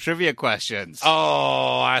 With some trivia questions.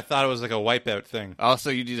 Oh, I thought it was like a wipeout thing. Also,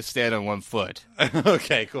 you need to stand on one foot.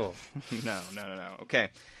 Okay, cool. No. Okay.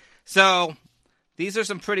 So, these are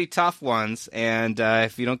some pretty tough ones, and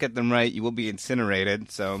if you don't get them right, you will be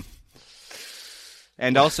incinerated. So,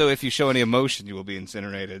 and also, if you show any emotion, you will be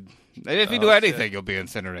incinerated. And if you do anything, you'll be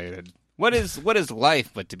incinerated. What is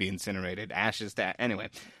life but to be incinerated? Ashes to anyway.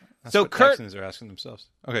 That's so what Kurt Texans are asking themselves.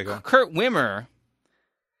 Okay, go on. Kurt Wimmer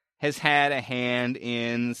has had a hand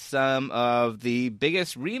in some of the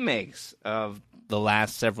biggest remakes of the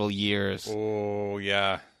last several years. Oh,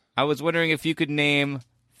 yeah. I was wondering if you could name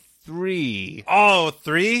 3. Oh,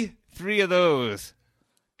 3? 3 of those.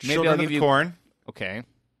 Maybe Children I'll give of you Corn. Okay.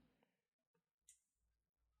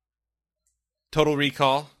 Total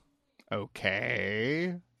Recall.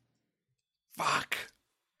 Okay. Fuck.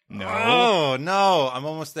 No. Oh, no. I'm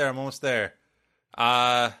almost there.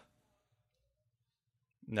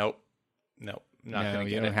 Nope. Not gonna you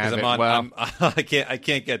get don't it. have 'Cause it. I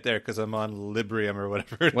can't get there because I'm on Librium or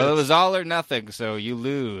whatever it Well, it is. was all or nothing, so you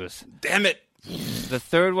lose. Damn it. The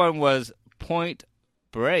third one was Point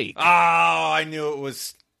Break. Oh, I knew it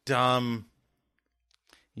was dumb.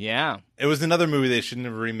 Yeah. It was another movie they shouldn't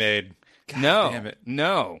have remade. God damn it.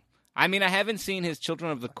 No. I mean, I haven't seen his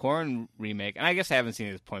Children of the Corn remake, and I guess I haven't seen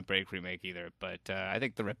his Point Break remake either, but I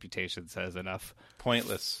think the reputation says enough.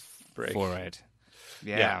 Pointless break. For it.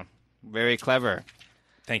 Yeah. Very clever.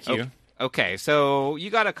 Thank you. Okay, so you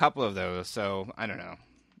got a couple of those, so I don't know.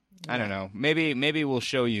 Maybe we'll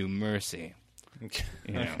show you mercy. Okay.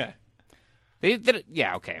 You know. Okay. They did it,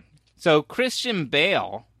 yeah, okay. So Christian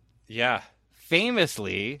Bale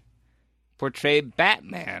famously portrayed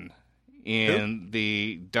Batman in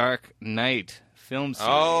the Dark Knight film series.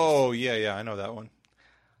 Oh, yeah, I know that one.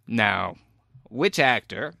 Now, which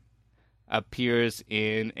actor appears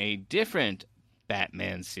in a different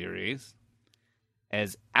Batman series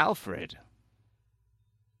as Alfred?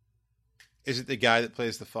 Is it the guy that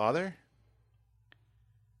plays the father?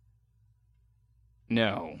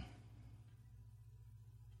 No.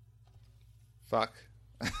 Fuck.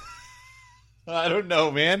 I don't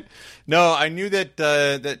know, man. No, I knew that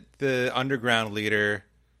that the underground leader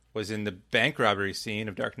was in the bank robbery scene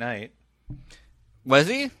of Dark Knight. Was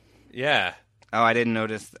he? Yeah. Oh, I didn't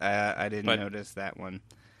notice. Notice that one.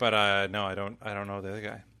 But no, I don't know the other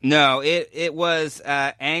guy. No, it was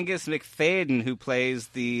Angus McFadden who plays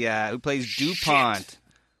DuPont.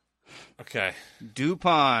 Okay.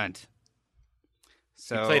 DuPont.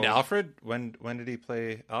 So He played Alfred? When did he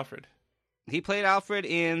play Alfred? He played Alfred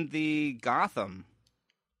in the Gotham.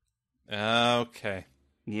 Okay.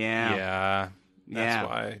 Yeah. That's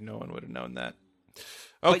why no one would have known that.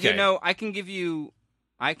 But Okay. I can give you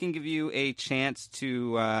a chance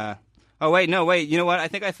to wait. You know what? I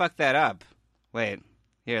think I fucked that up. Wait.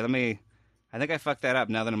 Here, I think I fucked that up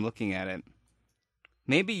now that I'm looking at it.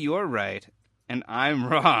 Maybe you're right and I'm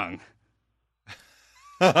wrong.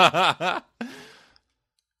 I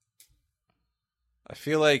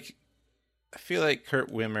feel like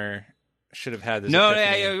Kurt Wimmer should have had this. No,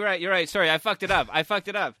 epiphany. you're right. Sorry, I fucked it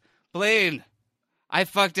up. Blaine, I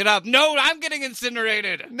fucked it up. No, I'm getting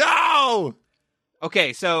incinerated. No!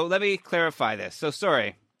 Okay, so let me clarify this. So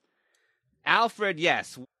sorry. Alfred,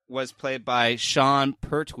 yes, was played by Sean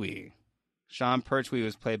Pertwee. Sean Pertwee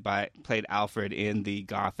played Alfred in the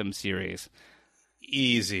Gotham series.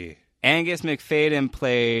 Easy. Angus McFadden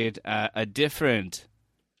played a different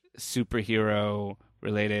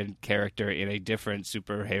superhero-related character in a different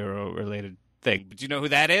superhero-related thing. But do you know who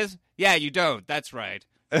that is? Yeah, you don't. That's right.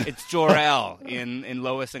 It's Jor-El in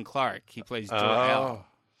Lois and Clark. He plays Jor-El. Oh.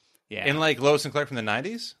 Yeah. In like Lois and Clark from the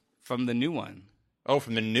 90s? From the new one. Oh,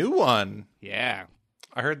 from the new one? Yeah.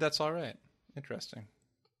 I heard that's all right. Interesting.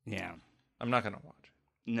 Yeah. I'm not going to watch.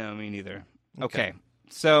 No, me neither. Okay.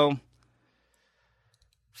 So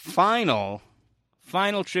Final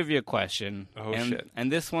trivia question. Oh, shit.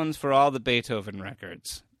 And this one's for all the Beethoven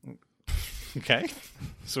records. Okay.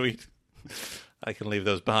 Sweet. I can leave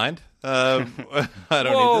those behind. I don't need this.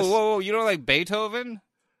 Whoa. You don't like Beethoven?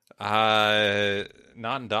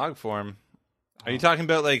 Not in dog form. Are you talking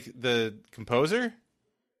about, like, the composer?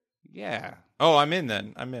 Yeah. Oh, I'm in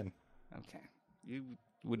then. I'm in. Okay. You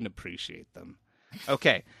wouldn't appreciate them.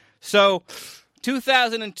 Okay. So,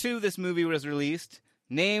 2002, this movie was released.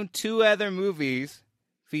 Name 2 other movies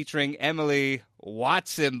featuring Emily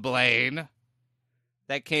Watson Blaine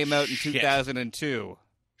that came out in 2002.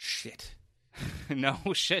 Shit. No,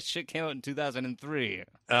 shit came out in 2003.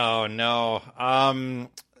 Oh, no.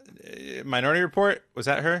 Minority Report? Was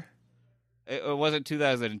that her? It wasn't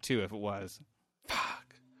 2002 if it was.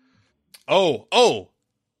 Fuck. Oh.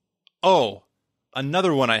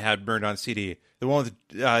 Another one I had burned on CD. The one with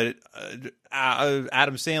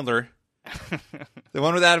Adam Sandler. The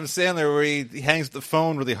one with Adam Sandler where he hangs the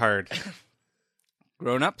phone really hard.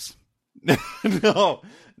 Grown Ups? No.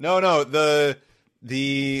 The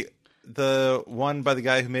one by the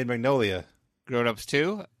guy who made Magnolia. Grown Ups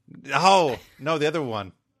 2? Oh, no, the other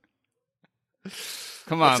one.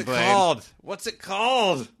 Come on, Blaine. What's it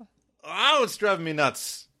called? Oh, it's driving me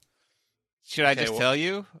nuts. Should I just tell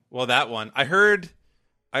you? Well, that one. I heard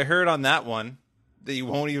on that one that you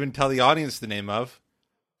won't even tell the audience the name of.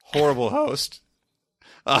 Horrible host.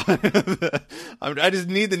 I just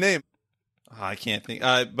need the name. Oh, I can't think.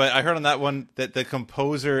 But I heard on that one that the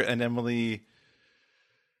composer and Emily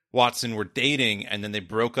Watson were dating, and then they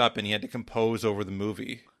broke up, and he had to compose over the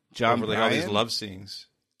movie. John over, Bryan? all these love scenes.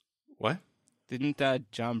 What? Didn't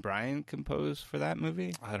John Bryan compose for that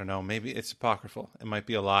movie? I don't know. Maybe it's apocryphal. It might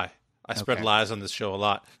be a lie. I spread lies on this show a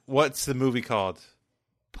lot. What's the movie called?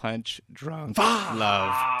 Punch Drunk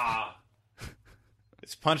Love.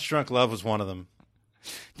 It's Punch Drunk Love was one of them.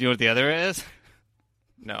 Do you know what the other is?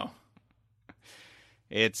 No.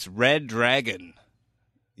 It's Red Dragon.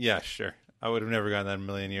 Yeah, sure. I would have never gotten that in a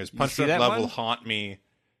million years. Punch see Drunk that Love one? will haunt me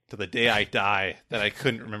to the day I die that I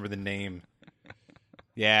couldn't remember the name.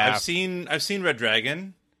 Yeah. I've seen Red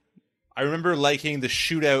Dragon. I remember liking the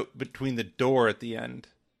shootout between the door at the end.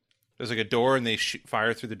 There's like a door and they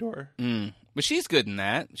fire through the door. But she's good in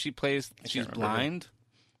that. She's blind.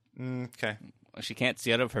 Okay. She can't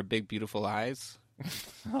see out of her big, beautiful eyes.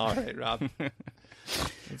 All right, Rob.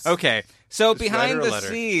 Okay. So Just behind write her a the letter.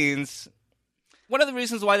 scenes, one of the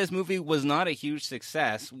reasons why this movie was not a huge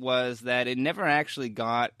success was that it never actually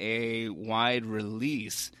got a wide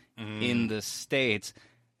release in the States.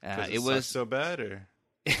 It was so bad, or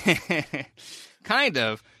kind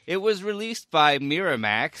of. It was released by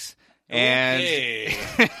Miramax. And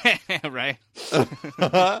right,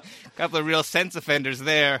 a couple of real sense offenders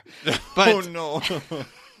there. But, oh no!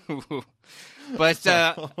 But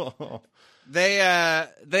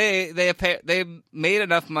they made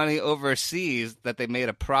enough money overseas that they made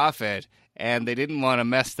a profit, and they didn't want to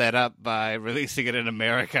mess that up by releasing it in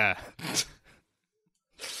America.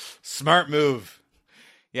 Smart move.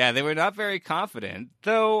 Yeah, they were not very confident,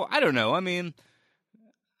 though. I don't know. I mean,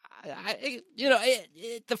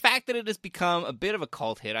 the fact that it has become a bit of a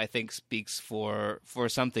cult hit, I think, speaks for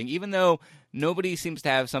something. Even though nobody seems to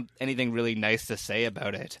have anything really nice to say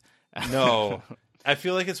about it. No, I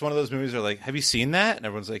feel like it's one of those movies where, like, have you seen that? And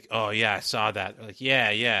everyone's like, oh yeah, I saw that. They're like,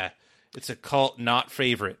 yeah, it's a cult not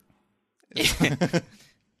favorite.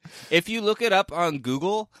 If you look it up on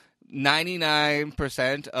Google,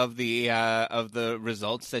 99% of the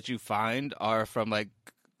results that you find are from like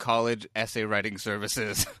college essay writing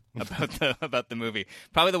services about the movie.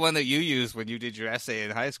 Probably the one that you used when you did your essay in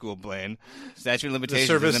high school, Blaine. Statute of Limitations.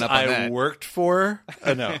 The service isn't up on I that. worked for?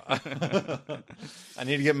 No. I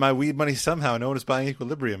need to get my weed money somehow. No one is buying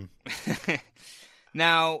Equilibrium.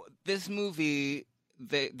 Now, this movie,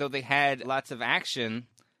 though they had lots of action,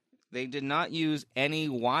 they did not use any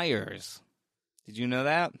wires. Did you know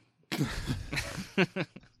that?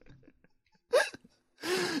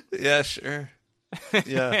 Yeah, sure.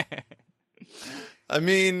 Yeah. I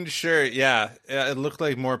mean, sure, yeah. It looked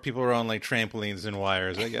like more people were on like trampolines than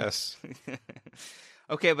wires, I guess.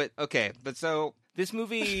 Okay, but so this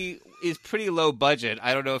movie is pretty low budget.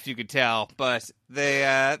 I don't know if you could tell, but they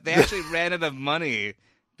actually ran out of money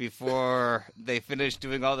before they finished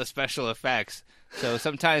doing all the special effects. So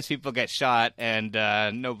sometimes people get shot and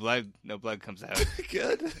no blood comes out.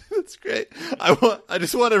 Good, that's great. I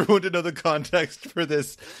just want everyone to know the context for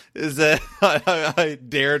this is that I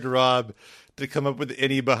dared Rob to come up with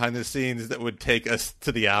any behind the scenes that would take us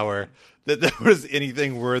to the hour. That there was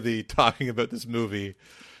anything worthy talking about this movie.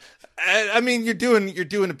 I mean, you're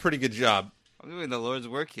doing a pretty good job. I'm doing the Lord's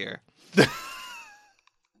work here.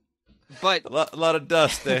 But a lot of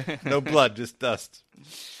dust there. No blood, just dust.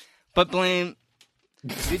 But Blaine,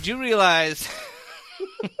 did you realize?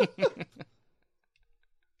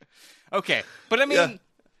 Okay, but I mean,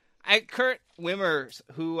 Kurt Wimmer,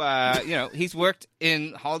 who he's worked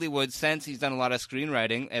in Hollywood since. He's done a lot of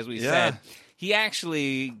screenwriting, as we said. He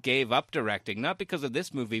actually gave up directing, not because of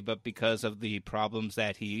this movie, but because of the problems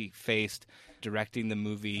that he faced directing the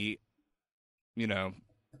movie, the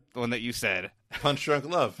one that you said. Punch Drunk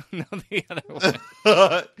Love. No, the other one.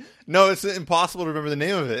 No, it's impossible to remember the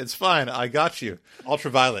name of it. It's fine. I got you.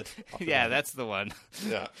 Ultraviolet. Yeah, that's the one.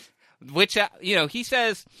 Yeah. Which, he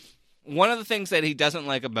says one of the things that he doesn't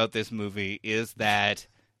like about this movie is that...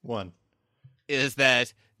 him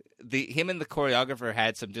and the choreographer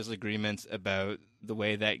had some disagreements about the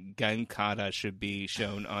way that gun kata should be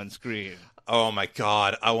shown on screen. Oh my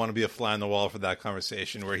God, I want to be a fly on the wall for that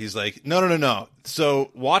conversation where he's like, no. So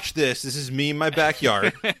watch this. This is me in my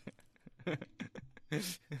backyard.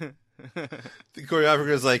 The choreographer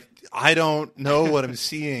is like, I don't know what I'm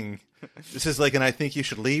seeing. This is like an I think you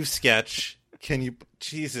should leave sketch. Can you,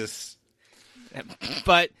 Jesus.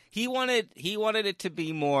 But he wanted it to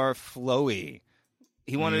be more flowy.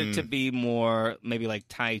 He wanted it to be more maybe like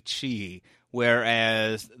Tai Chi,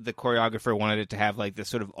 whereas the choreographer wanted it to have like this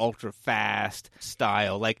sort of ultra fast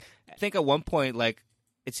style. Like I think at one point, like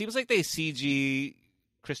it seems like they CG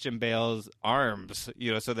Christian Bale's arms,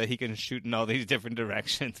 so that he can shoot in all these different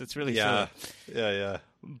directions. It's really silly. Yeah.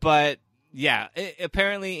 But yeah,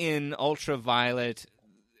 apparently in Ultraviolet,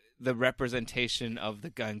 the representation of the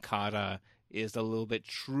gun kata is a little bit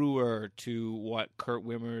truer to what Kurt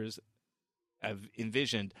Wimmer's have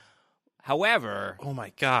envisioned. However, oh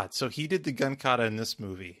my God! So he did the gun kata in this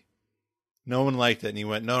movie. No one liked it, and he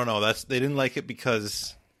went, "No, they didn't like it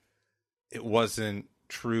because it wasn't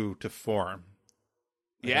true to form."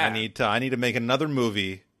 Like, yeah, I need to make another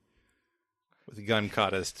movie with gun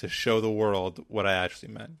katas to show the world what I actually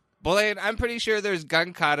meant. Blaine, I'm pretty sure there's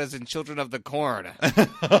gun katas in Children of the Corn.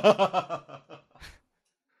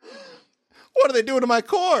 What are they doing to my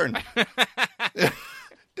corn?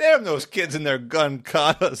 Damn those kids and their gun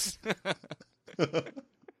katas.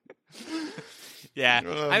 Yeah,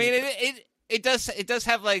 I mean it does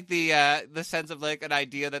have like the sense of like an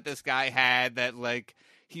idea that this guy had that like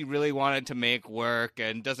he really wanted to make work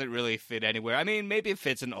and doesn't really fit anywhere. I mean, maybe it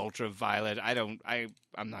fits in Ultraviolet.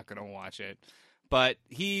 I'm not gonna watch it. But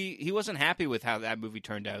he wasn't happy with how that movie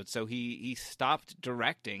turned out, so he stopped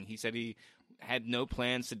directing. He said he had no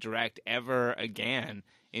plans to direct ever again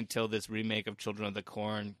until this remake of Children of the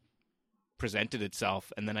Corn presented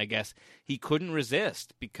itself. And then I guess he couldn't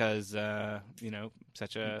resist because,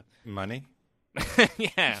 such a... Money?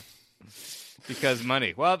 Yeah. Because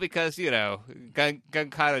money. Well, because, gun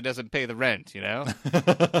kata doesn't pay the rent,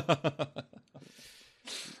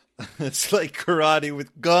 It's like karate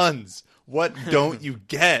with guns. What don't you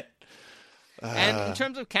get? And in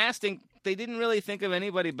terms of casting, they didn't really think of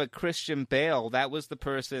anybody but Christian Bale. That was the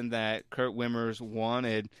person that Kurt Wimmer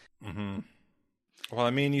wanted. Mm-hmm. Well,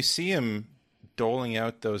 I mean, you see him doling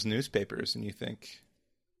out those newspapers, and you think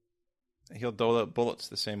he'll dole out bullets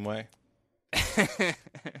the same way.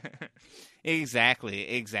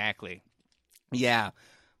 Exactly. Yeah.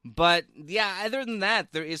 But, yeah, other than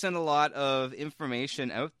that, there isn't a lot of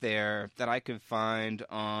information out there that I could find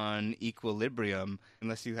on Equilibrium,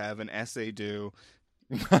 unless you have an essay due.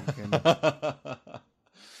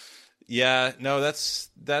 Yeah, no, that's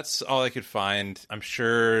all I could find. I'm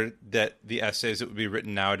sure that the essays that would be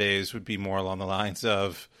written nowadays would be more along the lines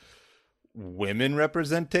of women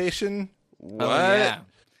representation. What? Oh, yeah.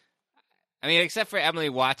 I mean, except for Emily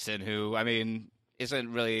Watson, who, I mean,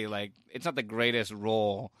 isn't really, like, it's not the greatest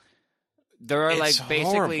role. There are, like,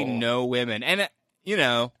 basically horrible. no women. And,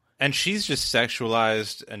 And she's just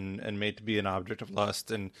sexualized and made to be an object of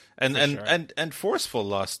lust and forceful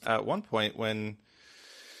lust at one point when,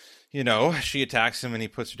 she attacks him and he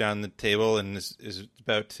puts her down on the table and is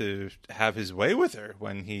about to have his way with her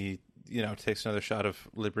when he, takes another shot of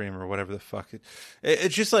Librium or whatever the fuck.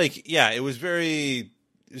 It's just like, yeah, it was very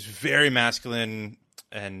masculine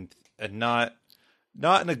and not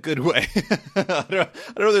in a good way. I don't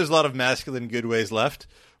know if there's a lot of masculine good ways left.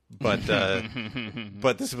 But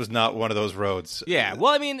this was not one of those roads. Yeah,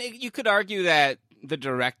 well, I mean, you could argue that the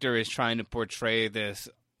director is trying to portray this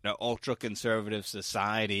ultra-conservative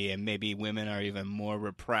society, and maybe women are even more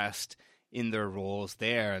repressed in their roles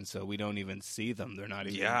there, and so we don't even see them. They're not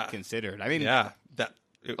even considered. I mean, a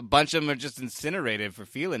bunch of them are just incinerated for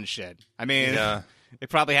feeling shit. I mean, they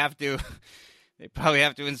probably have to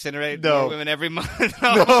incinerate more women every month.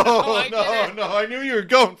 No, I knew you were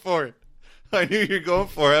going for it. I knew you were going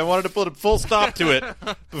for it. I wanted to put a full stop to it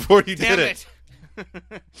before you did it.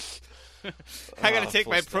 I gotta take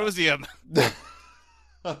my Prosium.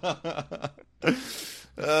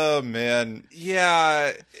 Oh man,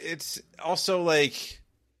 yeah. It's also like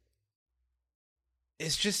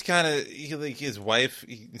it's just kind of like his wife.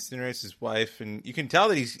 He incinerates his wife, and you can tell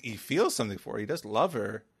that he feels something for her. He does love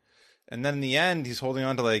her, and then in the end, he's holding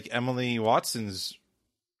on to like Emily Watson's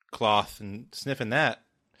cloth and sniffing that.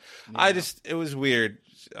 Yeah. It was weird.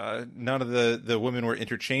 None of the women were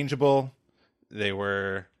interchangeable. They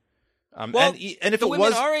were, and if the it women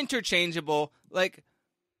was, are interchangeable, like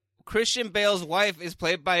Christian Bale's wife is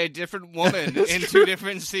played by a different woman in two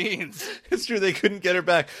different scenes. It's true. They couldn't get her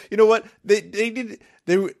back. You know what? They did.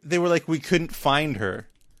 They were like, we couldn't find her.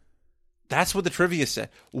 That's what the trivia said.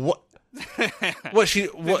 What? Did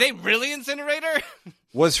they really incinerate her?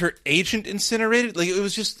 Was her agent incinerated? Like, it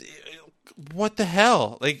was just, what the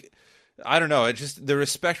hell? Like, I don't know. It just, the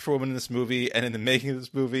respect for women in this movie and in the making of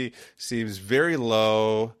this movie seems very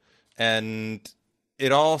low, and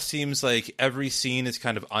it all seems like every scene is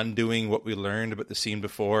kind of undoing what we learned about the scene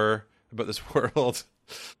before, about this world.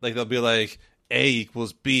 Like, they'll be like, A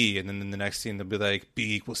equals B, and then in the next scene they'll be like,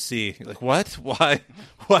 B equals C. You're like, what? Why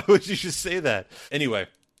would you just say that? Anyway,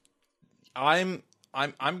 I'm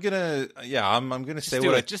gonna say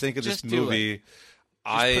what I think of this movie.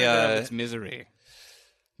 It's misery.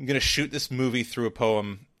 I'm gonna shoot this movie through a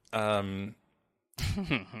poem.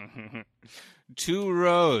 Two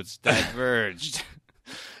roads diverged.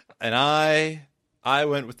 And I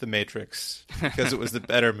went with The Matrix because it was the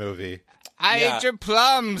better movie. I ate your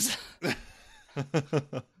plums.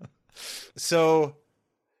 So,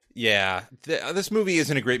 yeah, this movie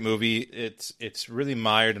isn't a great movie. It's really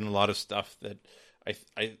mired in a lot of stuff that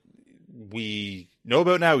we know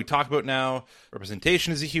about now, we talk about now.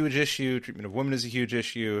 Representation is a huge issue. Treatment of women is a huge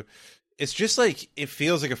issue. It's just like, it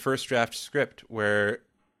feels like a first draft script where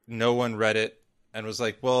no one read it and was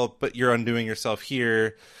like, well, but you're undoing yourself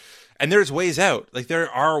here. And there's ways out. Like,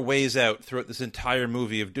 there are ways out throughout this entire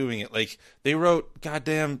movie of doing it. Like, they wrote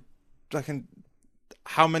goddamn fucking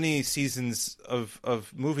how many seasons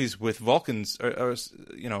of movies with Vulcans, or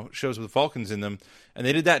shows with Vulcans in them, and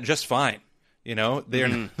they did that just fine. You know,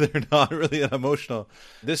 they're not really that emotional.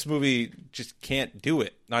 This movie just can't do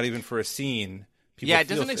it, not even for a scene. It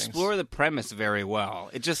doesn't explore the premise very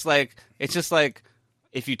well. It's just like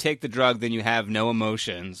if you take the drug, then you have no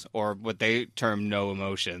emotions, or what they term no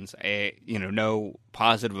emotions, no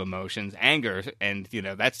positive emotions, anger, and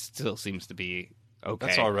that still seems to be okay.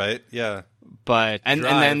 That's all right, yeah. But and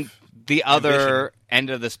then the other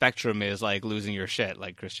end of the spectrum is like losing your shit,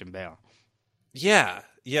 like Christian Bale. Yeah.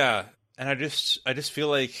 And I just feel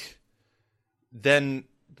like then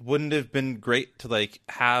wouldn't it have been great to like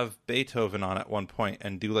have Beethoven on at one point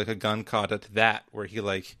and do like a gun coda to that, where he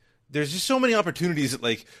like, there's just so many opportunities that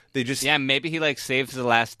like they just maybe he like saves The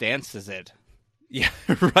Last Dance as it. Yeah,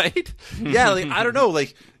 right? Yeah, like, I don't know,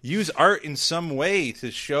 like, use art in some way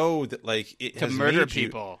to show that like it to has murder made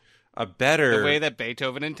people a better, the way that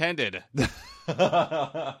Beethoven intended.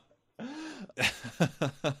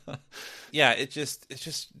 Yeah, it just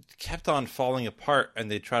kept on falling apart, and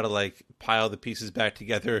they try to like pile the pieces back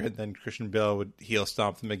together, and then Christian Bale would heel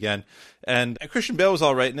stomp them again. And Christian Bale was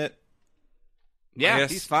all right in it. Yeah,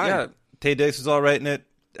 he's fine. Yeah, Taye Diggs was all right in it.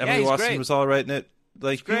 Emily Watson was all right in it.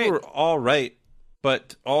 Like, people were all right,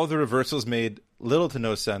 but all the reversals made little to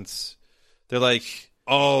no sense. They're like,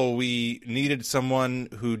 oh, we needed someone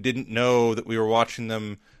who didn't know that we were watching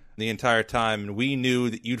them the entire time, and we knew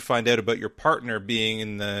that you'd find out about your partner being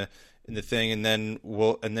in the thing, and then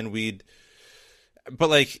we'd. But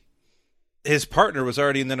like, his partner was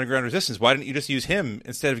already in the Underground Resistance. Why didn't you just use him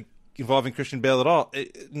instead of involving Christian Bale at all?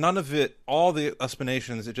 None of it, all the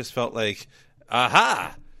explanations, it just felt like,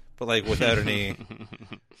 aha, but like without any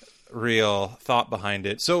real thought behind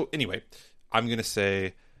it. So anyway, I'm gonna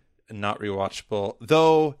say not rewatchable.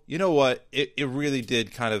 Though, you know what? It really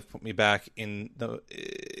did kind of put me back into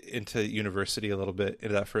university a little bit,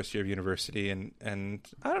 into that first year of university, and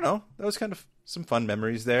I don't know, that was kind of some fun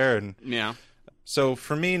memories there. And yeah, so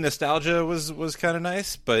for me, nostalgia was kind of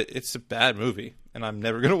nice, but it's a bad movie, and I'm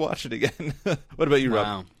never gonna watch it again. What about you,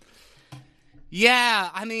 Rob? Yeah,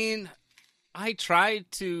 I mean, I tried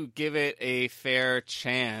to give it a fair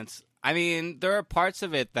chance. I mean, there are parts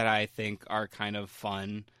of it that I think are kind of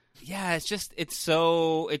fun. Yeah, it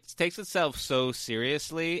takes itself so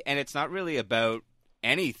seriously, and it's not really about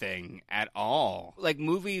anything at all. Like,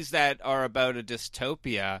 movies that are about a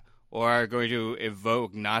dystopia or are going to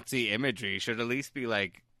evoke Nazi imagery should at least be,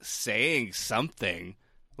 like, saying something.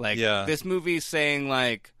 Like, this movie's saying,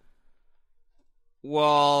 like,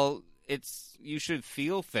 well, you should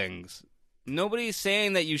feel things. Nobody's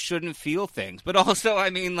saying that you shouldn't feel things. But also, I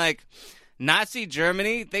mean, like, Nazi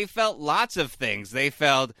Germany, they felt lots of things. They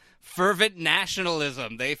felt fervent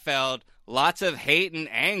nationalism. They felt lots of hate and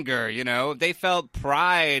anger, you know. They felt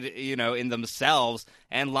pride, you know, in themselves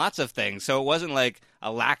and lots of things. So it wasn't like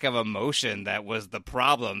a lack of emotion that was the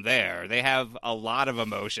problem there. They have a lot of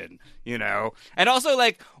emotion, you know. And also,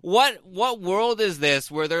 like, what world is this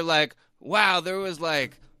where they're like, wow, there was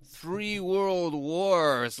like 3 world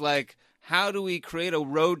wars, like, how do we create a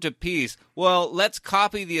road to peace? Well, let's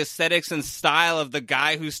copy the aesthetics and style of the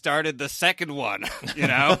guy who started the second one, you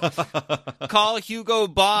know? Call Hugo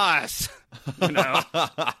Boss, you know?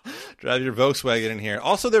 Drive your Volkswagen in here.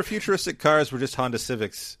 Also, their futuristic cars were just Honda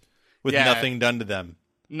Civics with nothing done to them.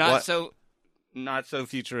 Not so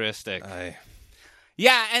futuristic.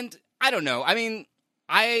 Yeah, and I don't know. I mean,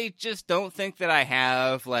 I just don't think that I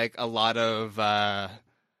have, like, a lot of...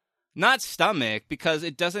 not stomach, because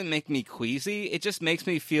it doesn't make me queasy. It just makes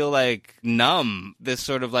me feel, like, numb. This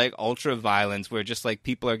sort of, like, ultra-violence where just, like,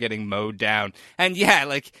 people are getting mowed down. And, yeah,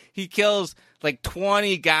 like, he kills, like,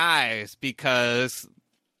 20 guys because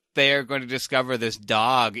they're going to discover this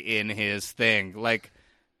dog in his thing. Like,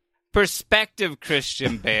 perspective,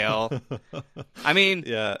 Christian Bale. I mean...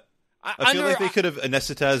 Yeah. I feel like they could have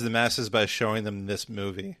anesthetized the masses by showing them this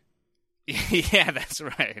movie. Yeah, that's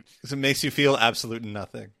right. Because it makes you feel absolute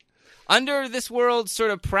nothing. Under this world's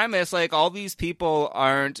sort of premise, like, all these people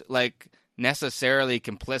aren't, like, necessarily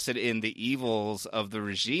complicit in the evils of the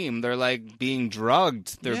regime. They're, like, being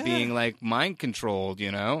drugged. They're being, like, mind controlled,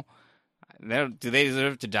 you know? Do they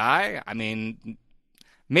deserve to die? I mean,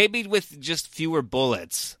 maybe with just fewer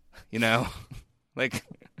bullets, you know? Like,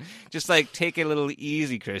 just, like, take it a little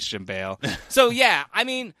easy, Christian Bale. So, yeah, I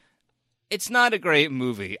mean... It's not a great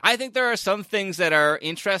movie. I think there are some things that are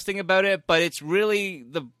interesting about it, but it's really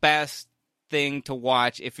the best thing to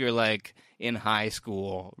watch if you're, like, in high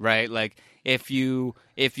school, right? Like, if you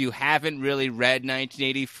haven't really read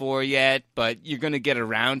 1984 yet, but you're going to get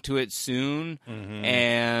around to it soon. Mm-hmm.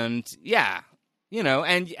 And, yeah, you know,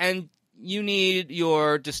 and you need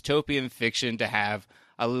your dystopian fiction to have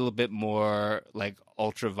a little bit more, like,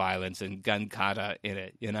 ultra-violence and gun kata in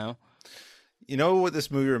it, you know? You know what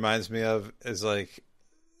this movie reminds me of is, like,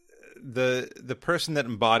 the person that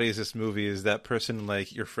embodies this movie is that person in,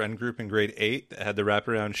 like, your friend group in grade 8 that had the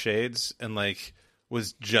wraparound shades and, like,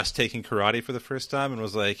 was just taking karate for the first time and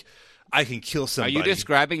was like, I can kill somebody. Are you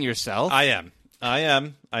describing yourself? I am.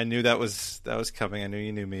 I knew that was coming. I knew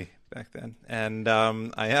you knew me back then. And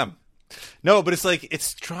I am. No, but it's like,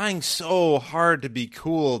 it's trying so hard to be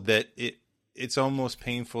cool that it's almost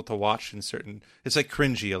painful to watch in certain... It's, like,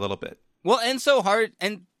 cringy a little bit. Well, and so hard,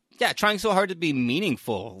 and yeah, trying so hard to be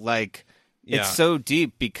meaningful. Like, it's so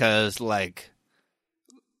deep because, like,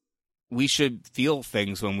 we should feel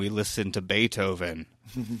things when we listen to Beethoven.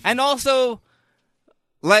 And also,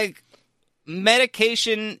 like,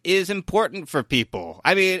 medication is important for people.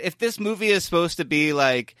 I mean, if this movie is supposed to be,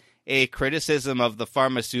 like, a criticism of the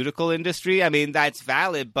pharmaceutical industry, I mean, that's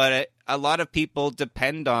valid, but a lot of people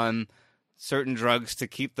depend on certain drugs to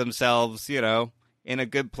keep themselves, you know, in a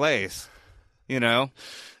good place, you know?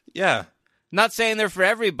 Yeah. Not saying they're for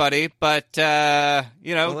everybody, but, you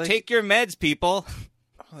know, well, like, take your meds, people.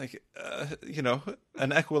 Like, you know,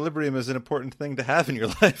 an equilibrium is an important thing to have in your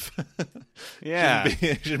life. Yeah.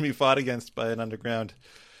 Shouldn't be fought against by an underground.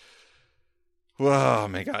 Oh,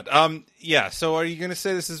 my God. Yeah, so are you going to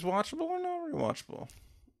say this is watchable or not rewatchable?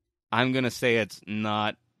 I'm going to say it's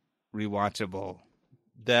not rewatchable.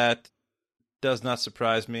 That does not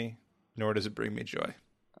surprise me. Nor does it bring me joy.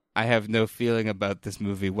 I have no feeling about this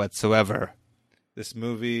movie whatsoever. This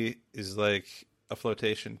movie is like a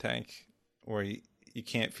flotation tank where you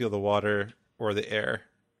can't feel the water or the air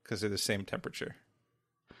because they're the same temperature.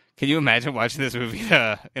 Can you imagine watching this movie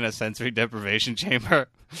in a sensory deprivation chamber?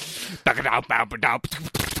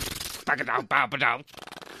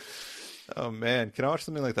 Oh, man. Can I watch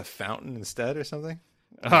something like The Fountain instead or something?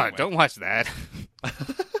 Oh, don't watch that.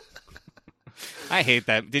 I hate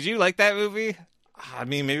that. Did you like that movie? I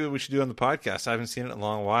mean, maybe we should do it on the podcast. I haven't seen it in a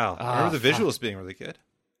long while. I remember the visuals being really good.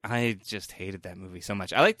 I just hated that movie so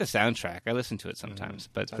much. I like the soundtrack. I listen to it sometimes.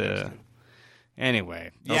 But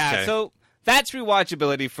anyway. Yeah, okay. So that's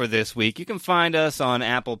rewatchability for this week. You can find us on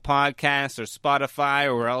Apple Podcasts or Spotify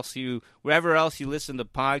or wherever else you listen to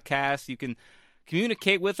podcasts. You can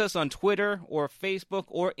communicate with us on Twitter or Facebook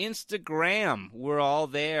or Instagram. We're all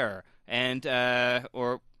there. And,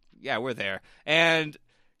 yeah, we're there. And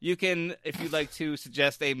you can, if you'd like to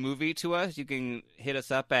suggest a movie to us, you can hit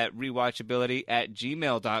us up at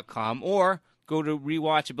rewatchability@gmail.com or go to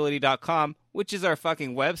rewatchability.com, which is our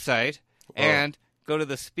fucking website, and go to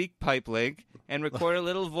the SpeakPipe link and record a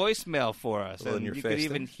little voicemail for us. And you could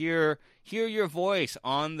even hear your voice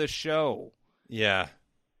on the show. Yeah.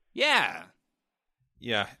 Yeah.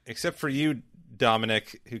 Yeah, except for you,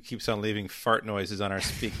 Dominic, who keeps on leaving fart noises on our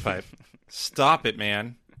SpeakPipe. Stop it,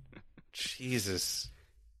 man. Jesus.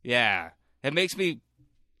 Yeah. It makes me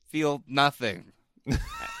feel nothing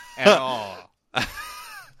at all.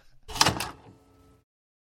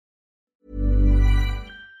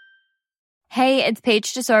 Hey, it's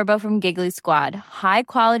Paige DeSorbo from Giggly Squad. High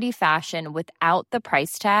quality fashion without the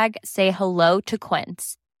price tag. Say hello to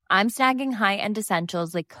Quince. I'm snagging high-end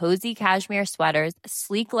essentials like cozy cashmere sweaters,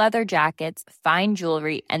 sleek leather jackets, fine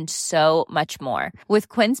jewelry, and so much more. With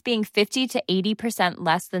Quince being 50 to 80%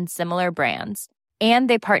 less than similar brands. And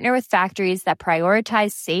they partner with factories that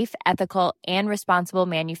prioritize safe, ethical, and responsible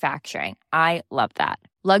manufacturing. I love that.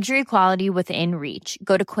 Luxury quality within reach.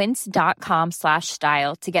 Go to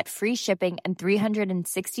quince.com/style to get free shipping and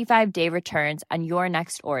 365-day returns on your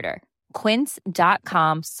next order.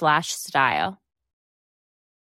 Quince.com/style.